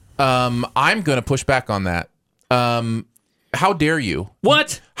all. I'm going to push back on that. How dare you?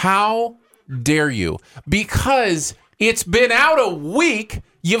 What? How dare you? Because it's been out a week,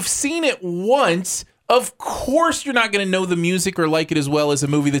 you've seen it once, of course you're not going to know the music or like it as well as a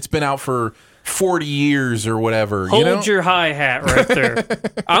movie that's been out for 40 years or whatever. Hold your hi-hat right there.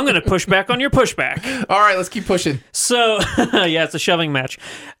 I'm going to push back on your pushback. All right, let's keep pushing. So, yeah, it's a shoving match.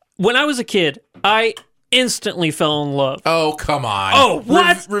 When I was a kid, I instantly fell in love. Oh, come on. Oh,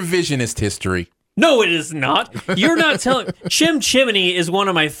 what? Revisionist history. No, it is not. You're not telling... Chim Chimney is one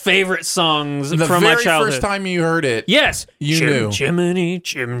of my favorite songs from my childhood. The very first time you heard it, yes, you knew. Chim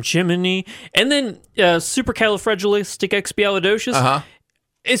Chimney. And then Supercalifragilisticexpialidocious. Uh-huh.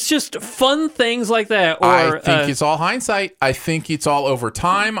 It's just fun things like that. Or, I think it's all hindsight. I think it's all over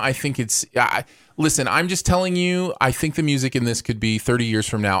time. I think it's... listen, I'm just telling you, I think the music in this could be 30 years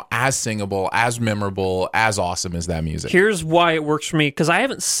from now as singable, as memorable, as awesome as that music. Here's why it works for me, because I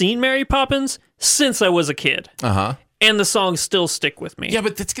haven't seen Mary Poppins since I was a kid. Uh-huh. And the songs still stick with me. Yeah,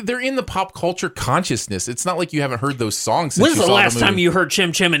 but they're in the pop culture consciousness. It's not like you haven't heard those songs since When's you the saw last the movie. time you heard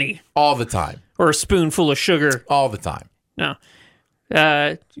Chim Chimney? All the time. Or A Spoonful of Sugar? All the time. No.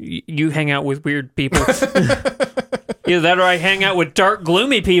 You hang out with weird people. Either that or I hang out with dark,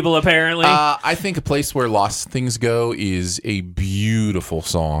 gloomy people, apparently. I think A Place Where Lost Things Go is a beautiful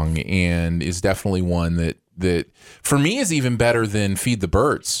song and is definitely one that for me is even better than Feed the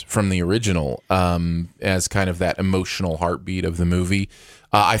Birds from the original, as kind of that emotional heartbeat of the movie.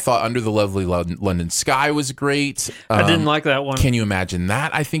 I thought Under the Lovely London Sky was great. I didn't like that one. Can you imagine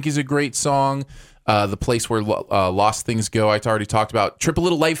that? I think is a great song. The Place Where Lost Things Go, I already talked about. Trip a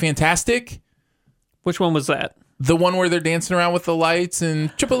Little Light Fantastic. Which one was that? The one where they're dancing around with the lights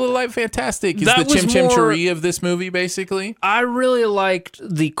and Trip a Little Light Fantastic is the Chim Chim Cheree of this movie, basically. I really liked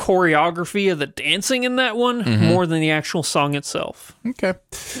the choreography of the dancing in that one more than the actual song itself. Okay.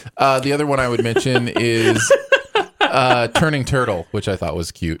 The other one I would mention is Turning Turtle, which I thought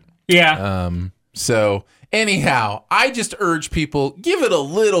was cute. Yeah. So anyhow, I just urge people, give it a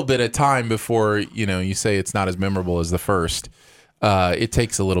little bit of time before, you say it's not as memorable as the first. It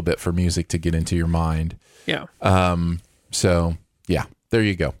takes a little bit for music to get into your mind. Yeah. So yeah, there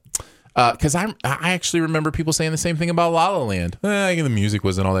you go. Because I actually remember people saying the same thing about La La Land. The music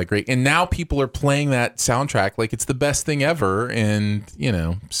wasn't all that great, and now people are playing that soundtrack like it's the best thing ever, and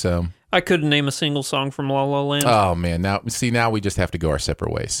so. I couldn't name a single song from La La Land. Oh man, now we just have to go our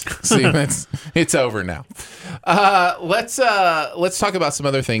separate ways. See, it's over now. Let's talk about some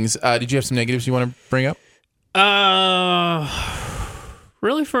other things. Did you have some negatives you want to bring up?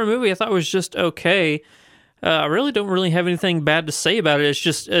 Really, for a movie, I thought it was just okay. I really don't really have anything bad to say about it. It's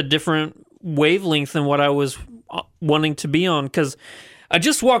just a different wavelength than what I was wanting to be on, because I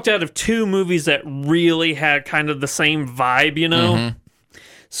just walked out of two movies that really had kind of the same vibe, Mm-hmm.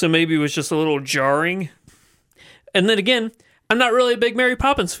 So maybe it was just a little jarring. And then again, I'm not really a big Mary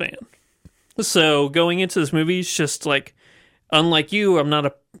Poppins fan. So going into this movie, it's just like, unlike you, I'm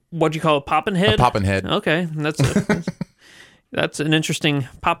not what'd you call a poppin' head? A poppin' head. Okay, that's an interesting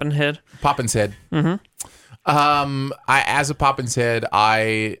poppin' head. Poppin's head. Mm-hmm. As a Poppin's head,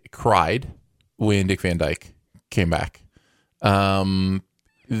 I cried when Dick Van Dyke came back.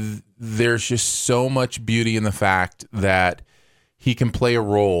 There's just so much beauty in the fact that he can play a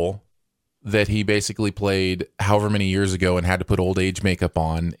role that he basically played however many years ago and had to put old age makeup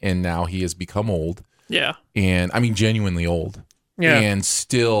on, and now he has become old. Yeah. And I mean genuinely old. Yeah. And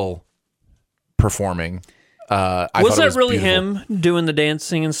still performing. Was that really him doing the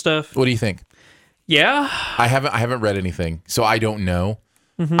dancing and stuff? What do you think? Yeah. I haven't read anything, so I don't know.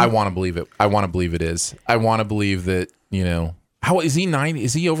 Mm-hmm. I want to believe it. I want to believe it is. I want to believe that, How is he 90?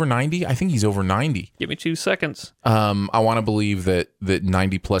 Is he over 90? I think he's over 90. Give me 2 seconds. I want to believe that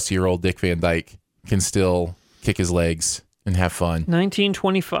 90-plus-year-old Dick Van Dyke can still kick his legs and have fun.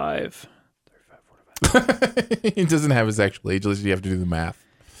 1925. He doesn't have his actual age. You have to do the math.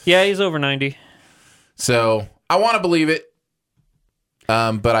 Yeah, he's over 90. So I want to believe it,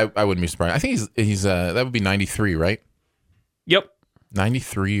 but I wouldn't be surprised. I think he's that would be 93, right? Yep.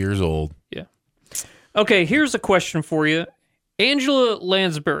 93 years old. Yeah. Okay, here's a question for you. Angela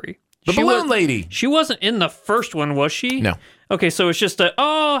Lansbury. The balloon lady. She wasn't in the first one, was she? No. Okay, so it's just it's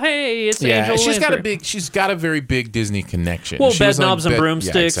Angela Lansbury. She's got a very big Disney connection. Well, she Bed was Knobs and Bed-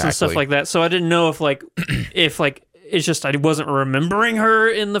 Broomsticks yeah, and stuff like that. So I didn't know if it's just I wasn't remembering her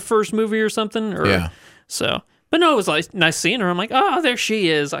in the first movie or something. So, but no, it was like nice seeing her. I'm like, there she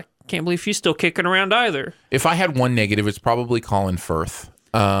is. I can't believe she's still kicking around either. If I had one negative, it's probably Colin Firth.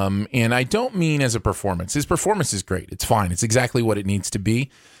 And I don't mean as a performance. His performance is great. It's fine. It's exactly what it needs to be.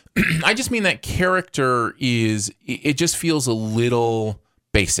 I just mean that character it just feels a little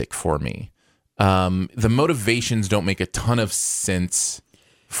basic for me. The motivations don't make a ton of sense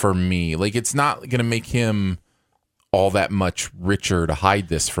for me. Like, it's not going to make him all that much richer to hide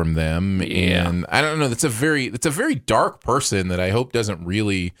this from them. Yeah. And I don't know. That's a very dark person that I hope doesn't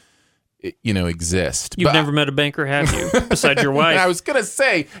really exist. You've never met a banker, have you? Besides your wife. I was going to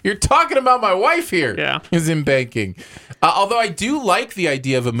say, you're talking about my wife here. Yeah. Is in banking. Although I do like the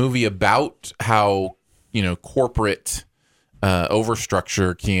idea of a movie about how, corporate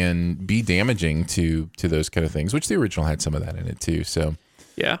overstructure can be damaging to those kind of things, which the original had some of that in it too. So,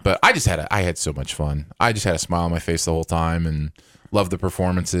 yeah. But I had so much fun. I just had a smile on my face the whole time and loved the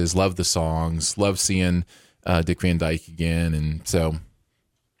performances, loved the songs, loved seeing Dick Van Dyke again. And so...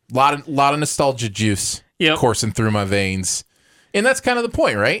 lot of nostalgia juice coursing through my veins, and that's kind of the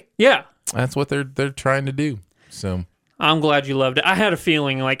point, right? Yeah, that's what they're trying to do. So I'm glad you loved it. I had a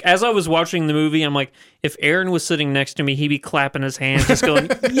feeling, like, as I was watching the movie, I'm like, if Aaron was sitting next to me, he'd be clapping his hands, just going,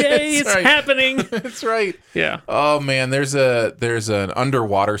 "Yay, it's happening!" That's right. Yeah. Oh man, there's an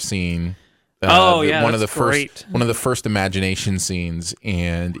underwater scene. One of the first imagination scenes,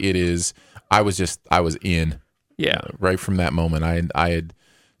 and it is. I was in. Yeah. Right from that moment, I had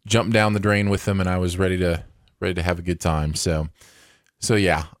jumped down the drain with them, and I was ready to have a good time. So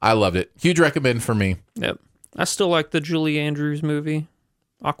yeah, I loved it. Huge recommend for me. Yep. I still like the Julie Andrews movie,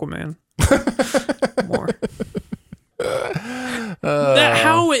 Aquaman. More.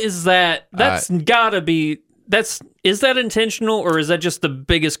 How is that? That's gotta be. Is that intentional, or is that just the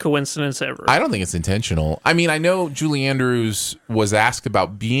biggest coincidence ever? I don't think it's intentional. I mean, I know Julie Andrews was asked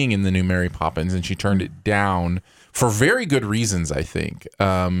about being in the new Mary Poppins, and she turned it down for very good reasons, I think.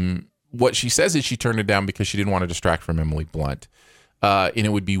 What she says is she turned it down because she didn't want to distract from Emily Blunt. And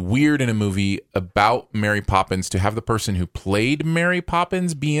it would be weird in a movie about Mary Poppins to have the person who played Mary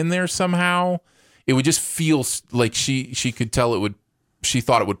Poppins be in there somehow. It would just feel like she could tell she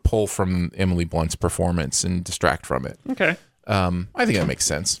thought it would pull from Emily Blunt's performance and distract from it. Okay. I think that makes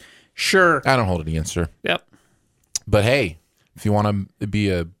sense. Sure. I don't hold it against her. Yep. But hey, if you want to be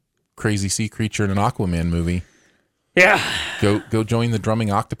a crazy sea creature in an Aquaman movie, yeah, go join the drumming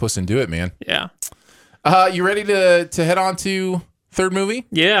octopus and do it, man. Yeah. You ready to head on to third movie?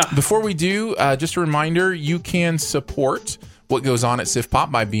 Yeah. Before we do, just a reminder, you can support what goes on at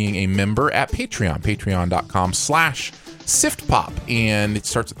SIFPOP by being a member at Patreon, patreon.com/SIFTPOP. And it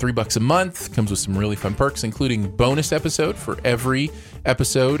starts at $3 a month, comes with some really fun perks, including bonus episode for every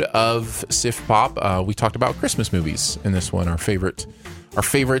episode of SIFPOP. We talked about Christmas movies in this one, our favorites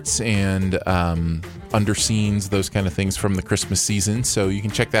and under scenes, those kind of things from the Christmas season. So you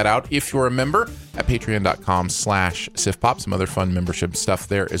can check that out if you're a member at patreon.com/SIFPOP. Some other fun membership stuff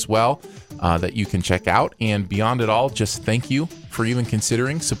there as well that you can check out. And beyond it all, just thank you for even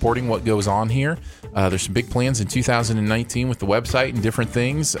considering supporting what goes on here. There's some big plans in 2019 with the website and different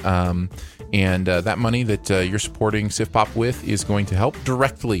things. And that money that you're supporting SIFPOP with is going to help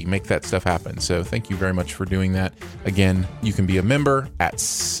directly make that stuff happen. So thank you very much for doing that. Again, you can be a member at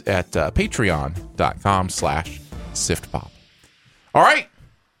patreon.com/SIFTPOP. All right,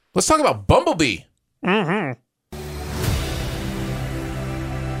 let's talk about Bumblebee. Mm-hmm.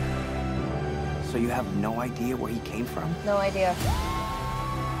 So you have no idea where he came from? No idea.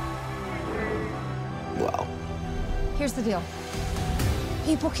 Well, Here's the deal.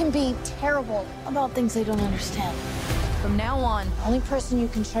 People can be terrible about things they don't understand. From now on, the only person you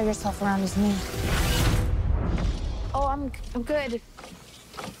can show yourself around is me. Oh, I'm good.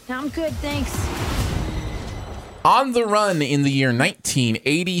 No, I'm good, thanks. On the run in the year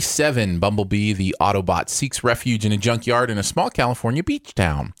 1987, Bumblebee, the Autobot, seeks refuge in a junkyard in a small California beach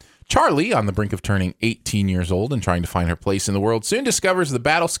town. Charlie, on the brink of turning 18 years old and trying to find her place in the world, soon discovers the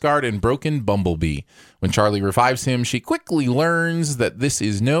battle-scarred and broken Bumblebee. When Charlie revives him, she quickly learns that this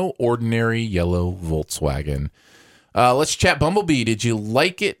is no ordinary yellow Volkswagen. Let's chat Bumblebee. Did you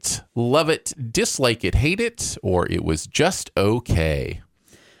like it, love it, dislike it, hate it, or it was just okay?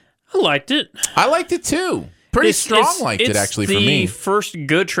 I liked it. I liked it too. Pretty strong liked it, actually, for me. It's the first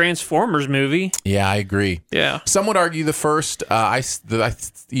good Transformers movie. Yeah, I agree. Yeah. Some would argue the first. I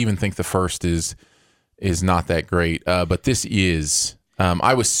even think the first is not that great, but this is.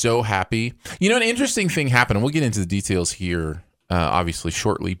 I was so happy. You know, an interesting thing happened, and we'll get into the details here, obviously,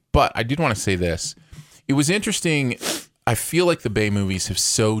 shortly, but I did want to say this. It was interesting. I feel like the Bay movies have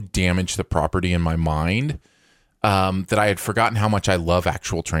so damaged the property in my mind that I had forgotten how much I love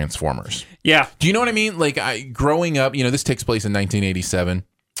actual Transformers. Yeah. Do you know what I mean? Like, growing up, you know, this takes place in 1987.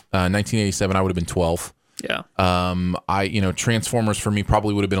 1987, I would have been 12. Yeah. Transformers for me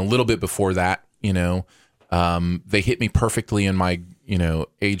probably would have been a little bit before that, you know. They hit me perfectly in my,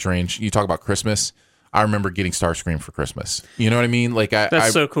 age range. You talk about Christmas. I remember getting Starscream for Christmas. You know what I mean? Like,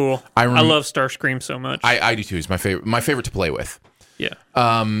 That's so cool. I love Starscream so much. I do too. It's my favorite to play with. Yeah.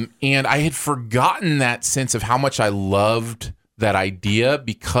 And I had forgotten that sense of how much I loved that idea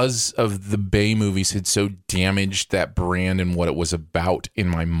because of the Bay movies had so damaged that brand and what it was about in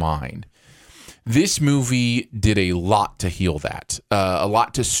my mind. This movie did a lot to heal that, a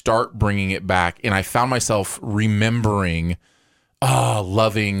lot to start bringing it back. And I found myself remembering,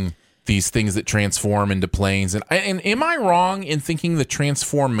 loving these things that transform into planes. And am I wrong in thinking the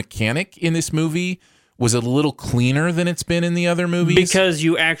transform mechanic in this movie was a little cleaner than it's been in the other movies? Because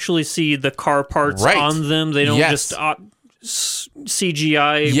you actually see the car parts on them. They don't just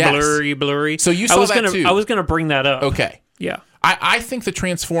CGI blurry. So you saw that too. I was going to bring that up. Okay. Yeah. I think the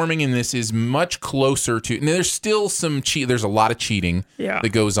transforming in this is much closer to. And there's still some there's a lot of cheating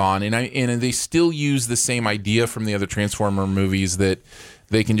that goes on, and they still use the same idea from the other Transformer movies that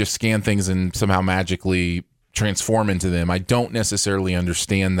they can just scan things and somehow magically transform into them. I don't necessarily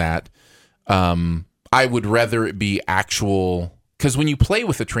understand that. I would rather it be actual. Because when you play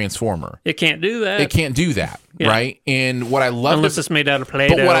with a Transformer, it can't do that. Right? And what I loved, unless it's made out of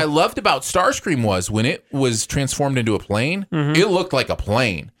Play-Doh. But what I loved about Starscream was when it was transformed into a plane, it looked like a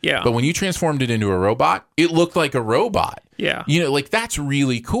plane. Yeah. But when you transformed it into a robot, it looked like a robot. Yeah. That's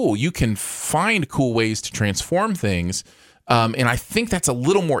really cool. You can find cool ways to transform things. And I think that's a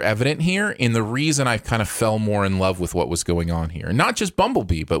little more evident here. And the reason I kind of fell more in love with what was going on here, not just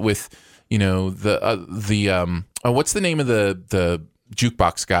Bumblebee, but with what's the name of the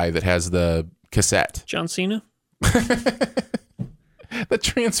jukebox guy that has the cassette? John Cena? The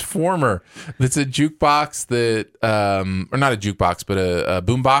Transformer that's a jukebox that, or not a jukebox, but a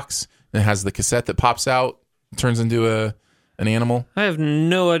boombox that has the cassette that pops out, turns into an animal. I have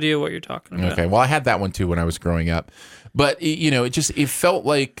no idea what you're talking about. Okay, well, I had that one too when I was growing up. But, it felt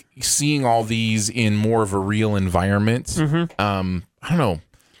like seeing all these in more of a real environment. I don't know.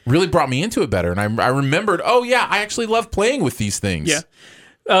 Really brought me into it better. And I remembered, I actually love playing with these things. Yeah.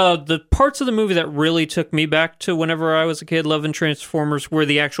 The parts of the movie that really took me back to whenever I was a kid loving Transformers were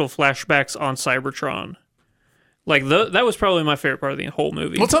the actual flashbacks on Cybertron. Like, that was probably my favorite part of the whole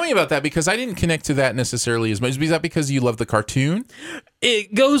movie. Well, tell me about that, because I didn't connect to that necessarily as much. Is that because you love the cartoon?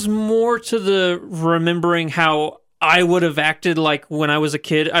 It goes more to the remembering how I would have acted like when I was a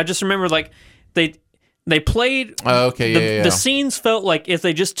kid. I just remember, like, they played. The scenes felt like if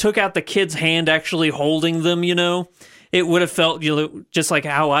they just took out the kid's hand actually holding them, it would have felt just like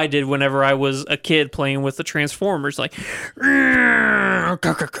how I did whenever I was a kid playing with the Transformers. Like,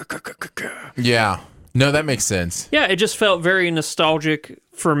 yeah. No, that makes sense. Yeah, it just felt very nostalgic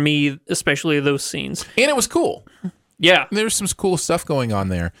for me, especially those scenes. And it was cool. Yeah. There was some cool stuff going on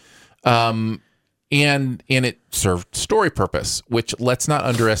there. And it served story purpose, which let's not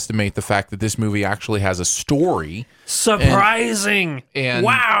underestimate the fact that this movie actually has a story. Surprising. And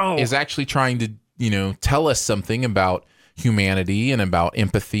wow. Is actually trying to, tell us something about humanity and about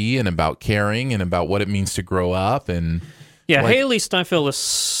empathy and about caring and about what it means to grow up. And yeah, Haley Steinfeld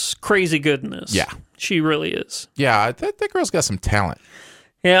is crazy good in this. Yeah. She really is. Yeah, that girl's got some talent.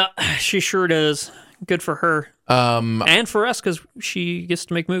 Yeah, she sure does. Good for her. And for us, because she gets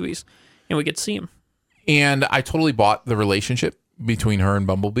to make movies and we get to see them. And I totally bought the relationship between her and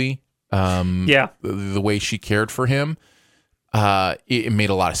Bumblebee. Yeah. The way she cared for him, it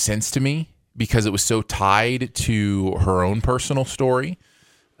made a lot of sense to me because it was so tied to her own personal story.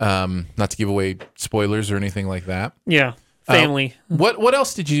 Not to give away spoilers or anything like that. Yeah. Family. What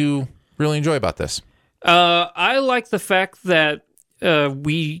else did you really enjoy about this? I like the fact that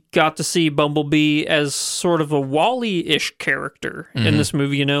we got to see Bumblebee as sort of a Wall-E-ish character in this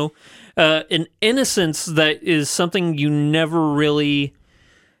movie, you know? An innocence that is something you never really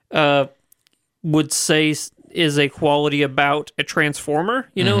would say is a quality about a Transformer,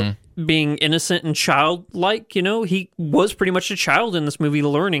 you know? Being innocent and childlike, you know? He was pretty much a child in this movie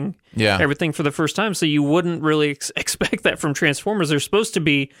learning everything for the first time, so you wouldn't really expect that from Transformers. They're supposed to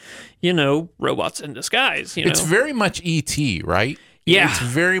be, you know, robots in disguise, you know? It's very much E.T., right? Yeah. It's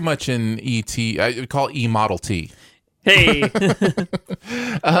very much an E.T. I would call it E-Model T. Hey.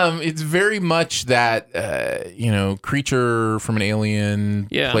 It's very much that, you know, creature from an alien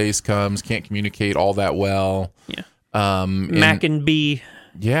place comes, can't communicate all that well. Yeah. Mac and B.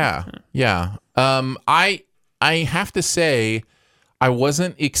 Yeah. I have to say, I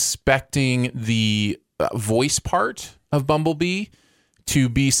wasn't expecting the voice part of Bumblebee to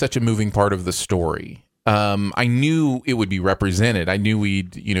be such a moving part of the story. I knew it would be represented. I knew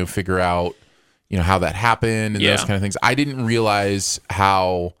we'd, you know, figure out, you know, how that happened and those kind of things. I didn't realize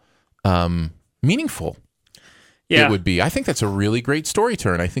how meaningful it would be. I think that's a really great story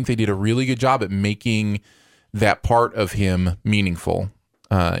turn. I think they did a really good job at making that part of him meaningful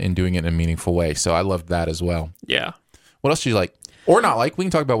and doing it in a meaningful way. So I loved that as well. Yeah. What else do you like? Or not like? We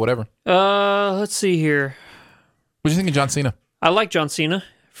can talk about whatever. Let's see here. What do you think of John Cena? I like John Cena.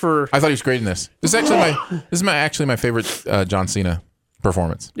 I thought he was great in this. This is actually my favorite John Cena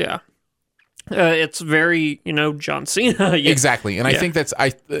performance. Yeah. It's very, you know, John Cena. Exactly. And I think that's...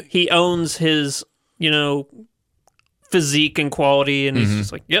 he owns his, you know, physique and quality, and he's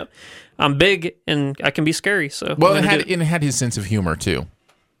just like, yep, I'm big and I can be scary. So well, it had his sense of humor too.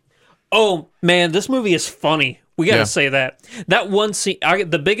 Oh man, this movie is funny. We got to say that. That one scene,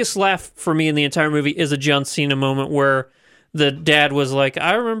 the biggest laugh for me in the entire movie is a John Cena moment where the dad was like,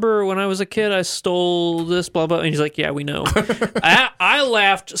 I remember when I was a kid, I stole this, blah, blah. And he's like, yeah, we know. I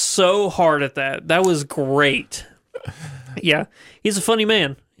laughed so hard at that. That was great. Yeah. He's a funny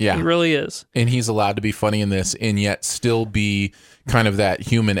man. Yeah. He really is. And he's allowed to be funny in this and yet still be kind of that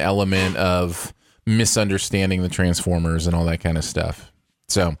human element of misunderstanding the Transformers and all that kind of stuff.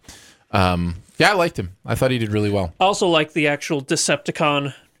 So, I liked him. I thought he did really well. I also like the actual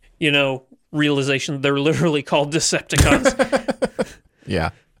Decepticon, you know, realization they're literally called Decepticons. Yeah.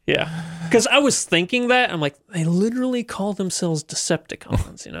 Because I was thinking that. I'm like, they literally call themselves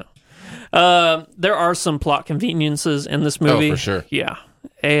Decepticons, you know. There are some plot conveniences in this movie. Oh, for sure. Yeah.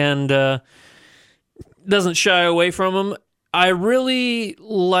 And doesn't shy away from them. I really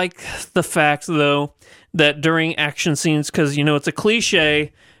like the fact, though, that during action scenes, because, you know, it's a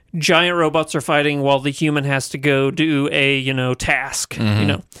cliche, giant robots are fighting while the human has to go do a, you know, task, you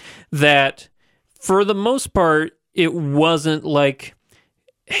know, that for the most part, it wasn't like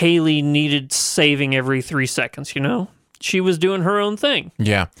Haley needed saving every 3 seconds, you know? She was doing her own thing.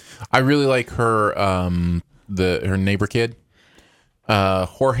 Yeah. I really like her, her neighbor kid.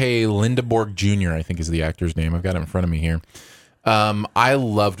 Jorge Lindeborg Jr., I think is the actor's name. I've got it in front of me here. I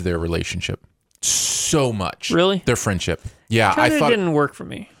loved their relationship so much. Really? Their friendship. Yeah. I thought it didn't work for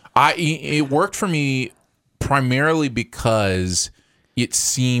me. It worked for me primarily because it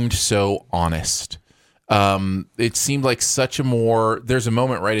seemed so honest. It seemed like there's a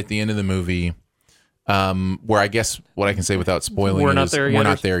moment right at the end of the movie where I guess what I can say without spoiling we're not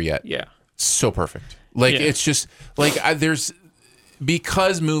there yet. Yeah. So perfect. It's just like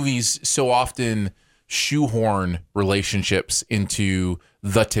because movies so often shoehorn relationships into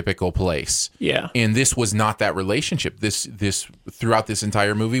the typical place. Yeah. And this was not that relationship. This throughout this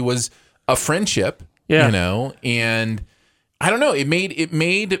entire movie was a friendship, you know, and I don't know, it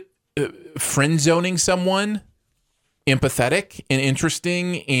made friend zoning someone empathetic and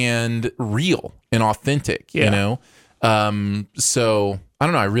interesting and real and authentic, you know? So I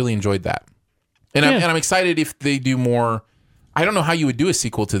don't know, I really enjoyed that. And I'm excited if they do more. I don't know how you would do a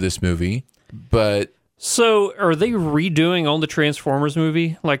sequel to this movie, but... So, are they redoing all the Transformers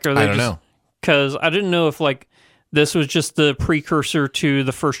movie? Like, are they? I don't know. Because I didn't know if, like, this was just the precursor to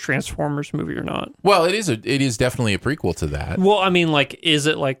the first Transformers movie or not. Well, it is definitely a prequel to that. Well, I mean, like, is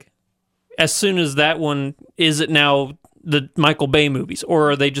it, like, as soon as that one, is it now the Michael Bay movies?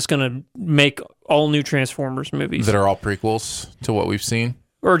 Or are they just going to make all new Transformers movies? That are all prequels to what we've seen?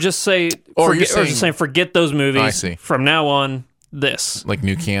 Or just say, forget those movies. I see. From now on, this. Like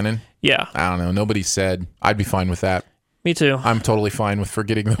new canon? Yeah. I don't know. Nobody said. I'd be fine with that. Me too. I'm totally fine with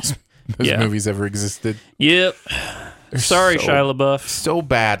forgetting those movies ever existed. Yep. Sorry, Shia LaBeouf. So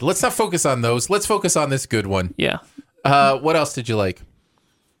bad. Let's not focus on those. Let's focus on this good one. Yeah. What else did you like?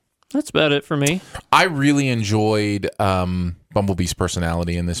 That's about it for me. I really enjoyed Bumblebee's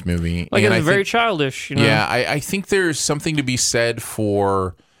personality in this movie. Like, and it's very childish, you know? Yeah, I think there's something to be said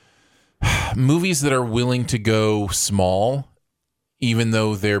for movies that are willing to go small, even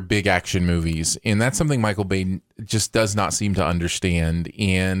though they're big action movies. And that's something Michael Bay just does not seem to understand.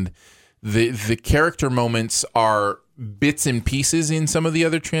 And the character moments are bits and pieces in some of the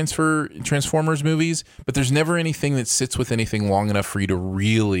other Transformers movies, but there's never anything that sits with anything long enough for you to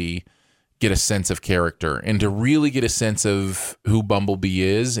really get a sense of character and to really get a sense of who Bumblebee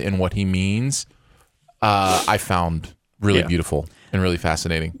is and what he means. I found really beautiful and really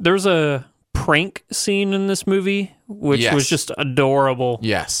fascinating. There's a prank scene in this movie, which was just adorable.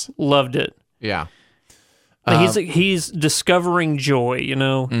 Yes. Loved it. Yeah. He's discovering joy, you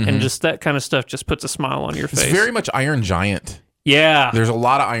know, and just that kind of stuff just puts a smile on your face. It's very much Iron Giant. Yeah. There's a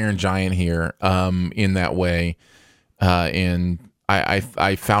lot of Iron Giant here in that way. And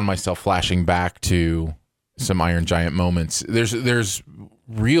I found myself flashing back to some Iron Giant moments. There's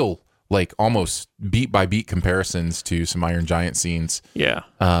real, like, almost beat by beat comparisons to some Iron Giant scenes. Yeah.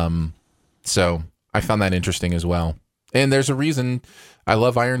 So I found that interesting as well. And there's a reason I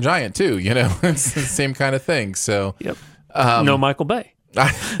love Iron Giant too, you know. It's the same kind of thing. So yep. No Michael Bay.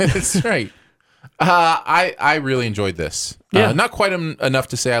 That's right. I really enjoyed this. Yeah. Not quite enough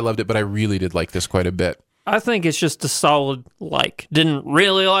to say I loved it, but I really did like this quite a bit. I think it's just a solid like. Didn't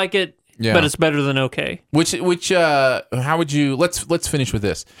really like it, but it's better than okay. Which how would you let's finish with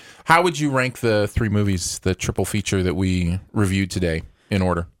this. How would you rank the three movies, the triple feature that we reviewed today in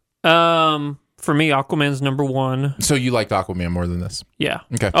order? For me, Aquaman's number one. So you liked Aquaman more than this? Yeah.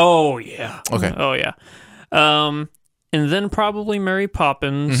 Okay. Oh yeah. Okay. Oh yeah. And then probably Mary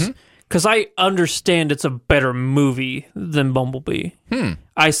Poppins, because I understand it's a better movie than Bumblebee.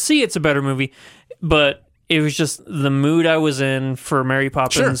 I see it's a better movie, but it was just the mood I was in for Mary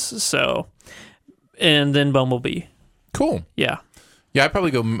Poppins. Sure. So, and then Bumblebee. Cool. Yeah. Yeah, I'd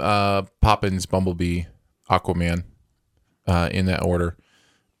probably go Poppins, Bumblebee, Aquaman, in that order.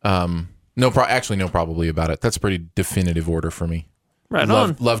 No probably about it. That's a pretty definitive order for me. Right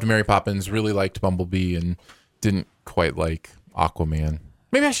on. Loved Mary Poppins, really liked Bumblebee, and didn't quite like Aquaman.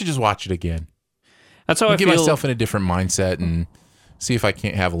 Maybe I should just watch it again. That's how I get feel. Myself in a different mindset and see if I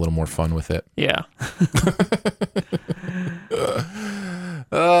can't have a little more fun with it. Yeah.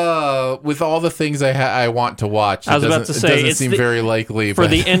 With all the things I want to watch, I was about to say, it doesn't seem very likely. For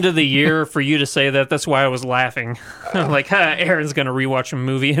the end of the year, for you to say that, that's why I was laughing. I'm like, Aaron's going to rewatch a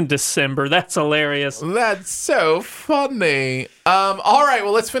movie in December. That's hilarious. That's so funny. All right,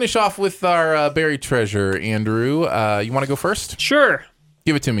 well, let's finish off with our buried treasure. Andrew, you want to go first? Sure.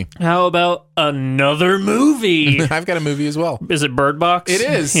 Give it to me. How about another movie? I've got a movie as well. Is it Bird Box? It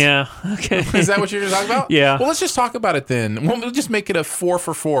is. Yeah. Okay. Is that what you're going to talk about? Yeah. Well, let's just talk about it then. We'll just make it a 4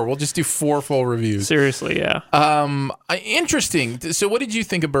 for 4. We'll just do 4 full reviews. Seriously, yeah. Interesting. So what did you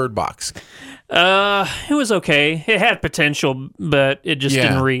think of Bird Box? It was okay. It had potential, but it just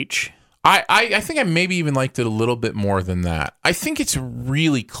didn't reach. I think I maybe even liked it a little bit more than that. I think it's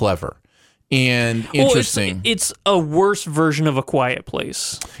really clever and interesting. Well, it's a worse version of A Quiet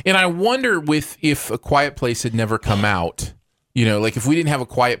Place. And I wonder if A Quiet Place had never come out, you know, like if we didn't have A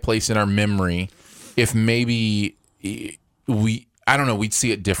Quiet Place in our memory, if maybe we'd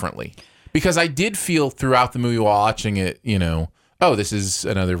see it differently. Because I did feel throughout the movie while watching it, you know, oh, this is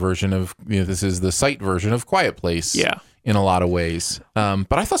another version of, this is the Sight version of Quiet Place. Yeah. In a lot of ways. But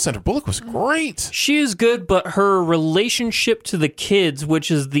I thought Sandra Bullock was great. She is good, but her relationship to the kids, which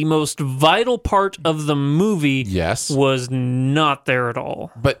is the most vital part of the movie, was not there at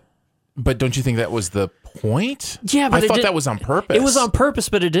all. But don't you think that was the point? Yeah, but I thought that was on purpose. It was on purpose,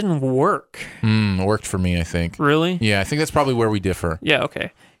 but it didn't work. Worked for me, I think. Really? Yeah, I think that's probably where we differ. Yeah,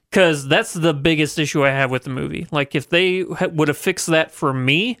 okay. Because that's the biggest issue I have with the movie. Like, if they would have fixed that for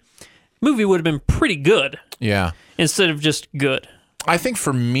me, movie would have been pretty good. Yeah. Instead of just good. I think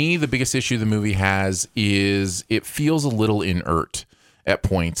for me, the biggest issue the movie has is it feels a little inert at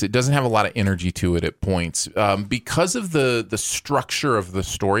points. It doesn't have a lot of energy to it at points. Because of the structure of the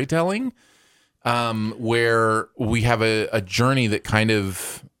storytelling, where we have a journey that kind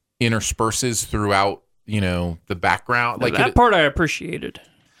of intersperses throughout, the background. Like that part I appreciated.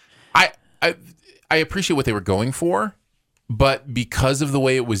 I appreciate what they were going for, but because of the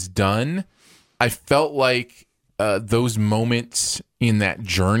way it was done, I felt like those moments in that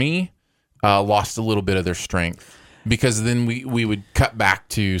journey lost a little bit of their strength, because then we would cut back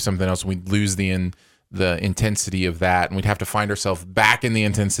to something else and we'd lose the intensity of that, and we'd have to find ourselves back in the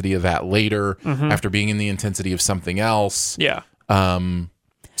intensity of that later after being in the intensity of something else. Yeah.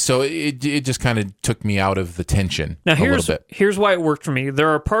 So it just kind of took me out of the tension a little bit. Here's why it worked for me. There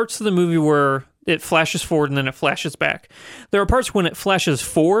are parts of the movie where it flashes forward and then it flashes back. There are parts when it flashes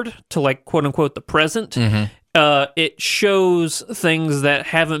forward to like quote unquote the present. It shows things that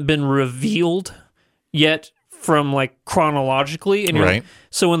haven't been revealed yet from like chronologically. And right.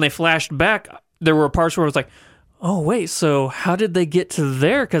 So when they flashed back, there were parts where it was like, oh, wait, so how did they get to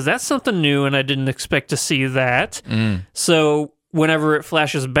there? Because that's something new, and I didn't expect to see that. So whenever it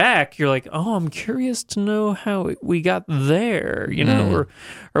flashes back, you're like, oh, I'm curious to know how we got there, you know,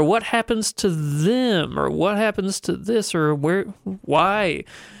 or what happens to them, or what happens to this, or why,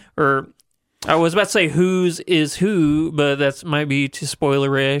 or I was about to say whose is who, but that might be too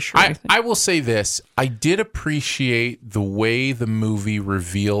spoilerish. I will say this. I did appreciate the way the movie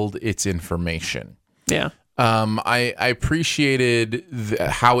revealed its information. Yeah. I appreciated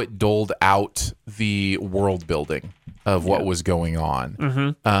how it doled out the world building of what was going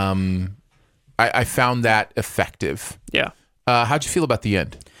on. I found that effective. Yeah. How'd you feel about the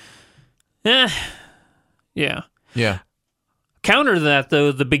end? Yeah. Yeah. Counter to that,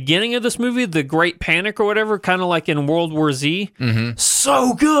 though, the beginning of this movie, the Great Panic or whatever, kind of like in World War Z,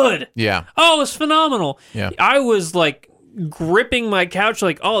 so good. Yeah. Oh, it's phenomenal. Yeah. I was like gripping my couch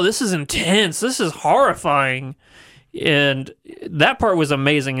like, oh, this is intense. This is horrifying. And that part was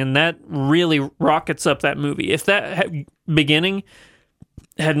amazing, and that really rockets up that movie. If that beginning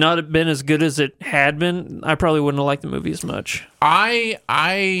had not been as good as it had been, I probably wouldn't have liked the movie as much.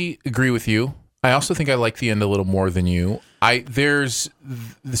 I agree with you. I also think I like the end a little more than you. There's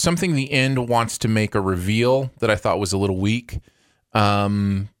something the end wants to make a reveal that I thought was a little weak,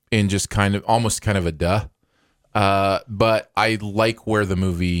 and just almost kind of a duh. But I like where the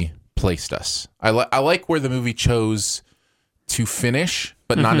movie placed us. I like where the movie chose to finish,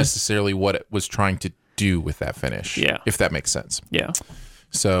 but not necessarily what it was trying to do with that finish. Yeah. If that makes sense. Yeah.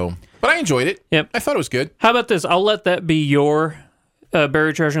 So, but I enjoyed it. Yep. I thought it was good. How about this? I'll let that be your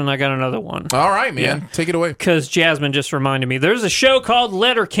buried treasure, and I got another one. All right, man. Yeah. Take it away. Because Jasmine just reminded me, there's a show called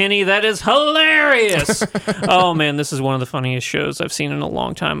Letterkenny that is hilarious. Oh, man, this is one of the funniest shows I've seen in a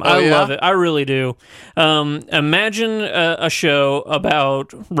long time. I love it. I really do. Imagine a show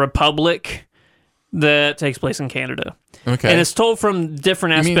about Republic that takes place in Canada. Okay. And it's told from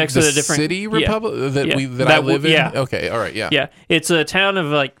different aspects of the different city Republic that I live in. Yeah. Okay. All right. Yeah. Yeah. It's a town of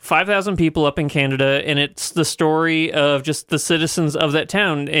like 5,000 people up in Canada, and it's the story of just the citizens of that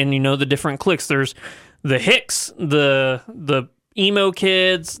town, and you know the different cliques. There's the Hicks, the emo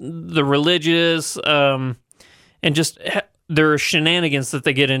kids, the religious, and just there are shenanigans that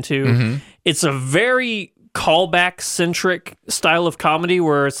they get into. It's a very callback centric style of comedy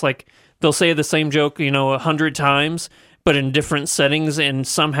where it's like they'll say the same joke 100 times, but in different settings, and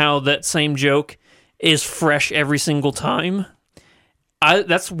somehow that same joke is fresh every single time.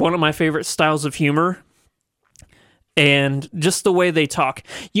 That's one of my favorite styles of humor, and just the way they talk.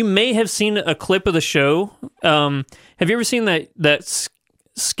 You may have seen a clip of the show. Have you ever seen that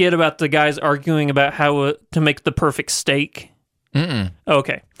skit about the guys arguing about how to make the perfect steak?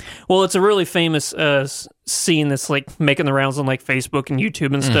 Okay. Well, it's a really famous scene that's like making the rounds on like Facebook and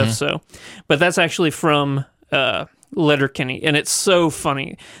YouTube and stuff. So, but that's actually from Letterkenny, and it's so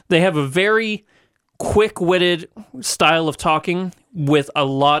funny. They have a very quick-witted style of talking with a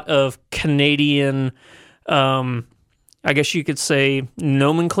lot of Canadian, I guess you could say,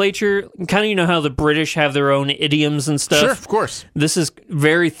 nomenclature. Kind of, how the British have their own idioms and stuff. Sure, of course. This is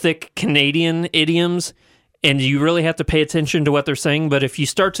very thick Canadian idioms, and you really have to pay attention to what they're saying. But if you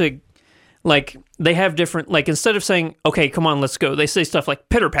start to, like, they have different, like, instead of saying, okay, come on, let's go, they say stuff like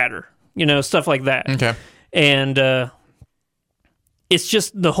pitter-patter, stuff like that. Okay. And it's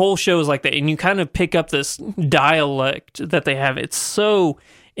just, the whole show is like that. And you kind of pick up this dialect that they have. It's so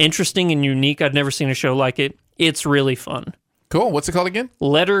interesting and unique. I've never seen a show like it. It's really fun. Cool. What's it called again?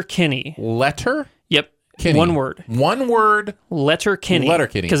 Letterkenny. Letter? Yep. Kenny. One word. One word. Letterkenny.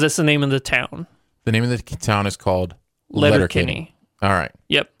 Letterkenny. Because that's the name of the town. The name of the town is called Letterkenny. All right.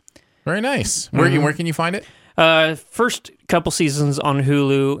 Yep. Very nice. Where can you find it? First couple seasons on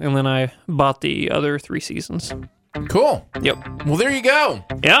Hulu, and then I bought the other 3 seasons. Cool. Yep. Well, there you go.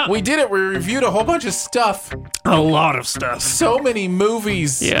 Yeah. We did it. We reviewed a whole bunch of stuff. A lot of stuff. So many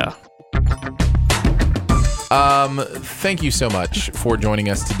movies. Yeah. Thank you so much for joining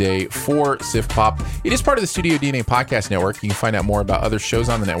us today for Sif Pop. It is part of the Studio DNA Podcast Network. You can find out more about other shows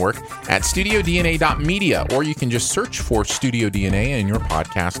on the network at studiodna.media, or you can just search for Studio DNA in your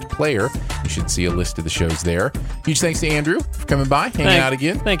podcast player. You should see a list of the shows there. Huge thanks to Andrew for coming by, hanging out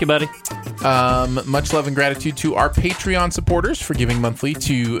again. Thank you, buddy. Much love and gratitude to our Patreon supporters for giving monthly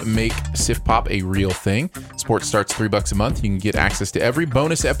to make Sif Pop a real thing. Support starts $3 a month. You can get access to every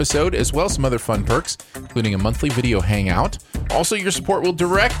bonus episode as well as some other fun perks, including a monthly video hangout. Also, your support will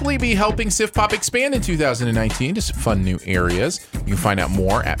directly be helping Sif Pop expand in 2019 to some fun new areas. You can find out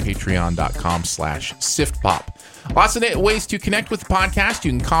more at patreon.com/SiftPop. Lots of ways to connect with the podcast.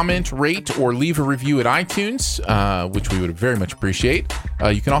 You can comment, rate, or leave a review at iTunes, which we would very much appreciate.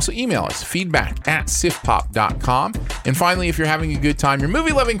 You can also email us, feedback@siftpop.com. And finally, if you're having a good time, your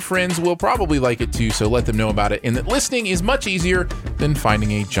movie-loving friends will probably like it too, so let them know about it. And that listening is much easier than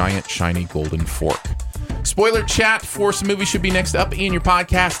finding a giant, shiny golden fork. Spoiler chat for some movies should be next up in your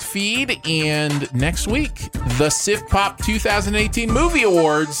podcast feed. And next week, the Sif Pop 2018 Movie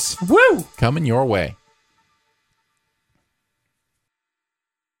Awards. Woo! Coming your way.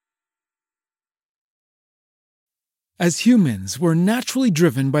 As humans, we're naturally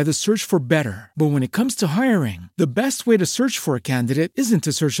driven by the search for better. But when it comes to hiring, the best way to search for a candidate isn't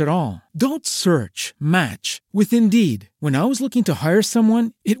to search at all. Don't search, match with Indeed. When I was looking to hire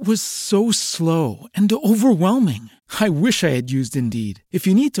someone, it was so slow and overwhelming. I wish I had used Indeed. If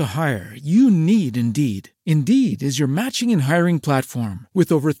you need to hire, you need Indeed. Indeed is your matching and hiring platform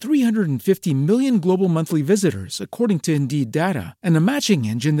with over 350 million global monthly visitors, according to Indeed data, and a matching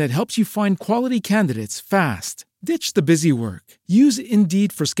engine that helps you find quality candidates fast. Ditch the busy work. Use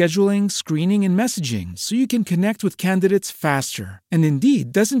Indeed for scheduling, screening, and messaging so you can connect with candidates faster. And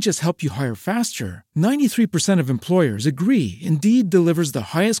Indeed doesn't just help you hire faster. 93% of employers agree Indeed delivers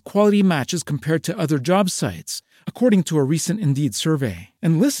the highest quality matches compared to other job sites, according to a recent Indeed survey.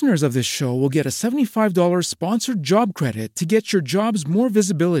 And listeners of this show will get a $75 sponsored job credit to get your jobs more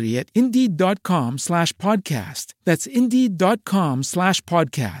visibility at Indeed.com/podcast. That's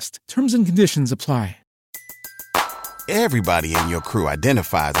Indeed.com/podcast. Terms and conditions apply. Everybody in your crew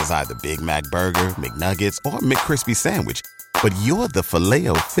identifies as either Big Mac Burger, McNuggets, or McCrispy Sandwich. But you're the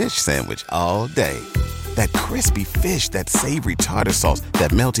Filet-O-Fish Sandwich all day. That crispy fish, that savory tartar sauce,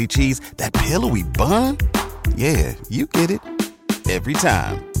 that melty cheese, that pillowy bun. Yeah, you get it. Every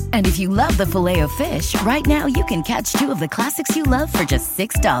time. And if you love the Filet-O-Fish, right now you can catch two of the classics you love for just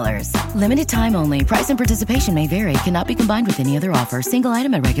 $6. Limited time only. Price and participation may vary. Cannot be combined with any other offer. Single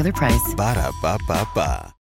item at regular price. Ba-da-ba-ba-ba.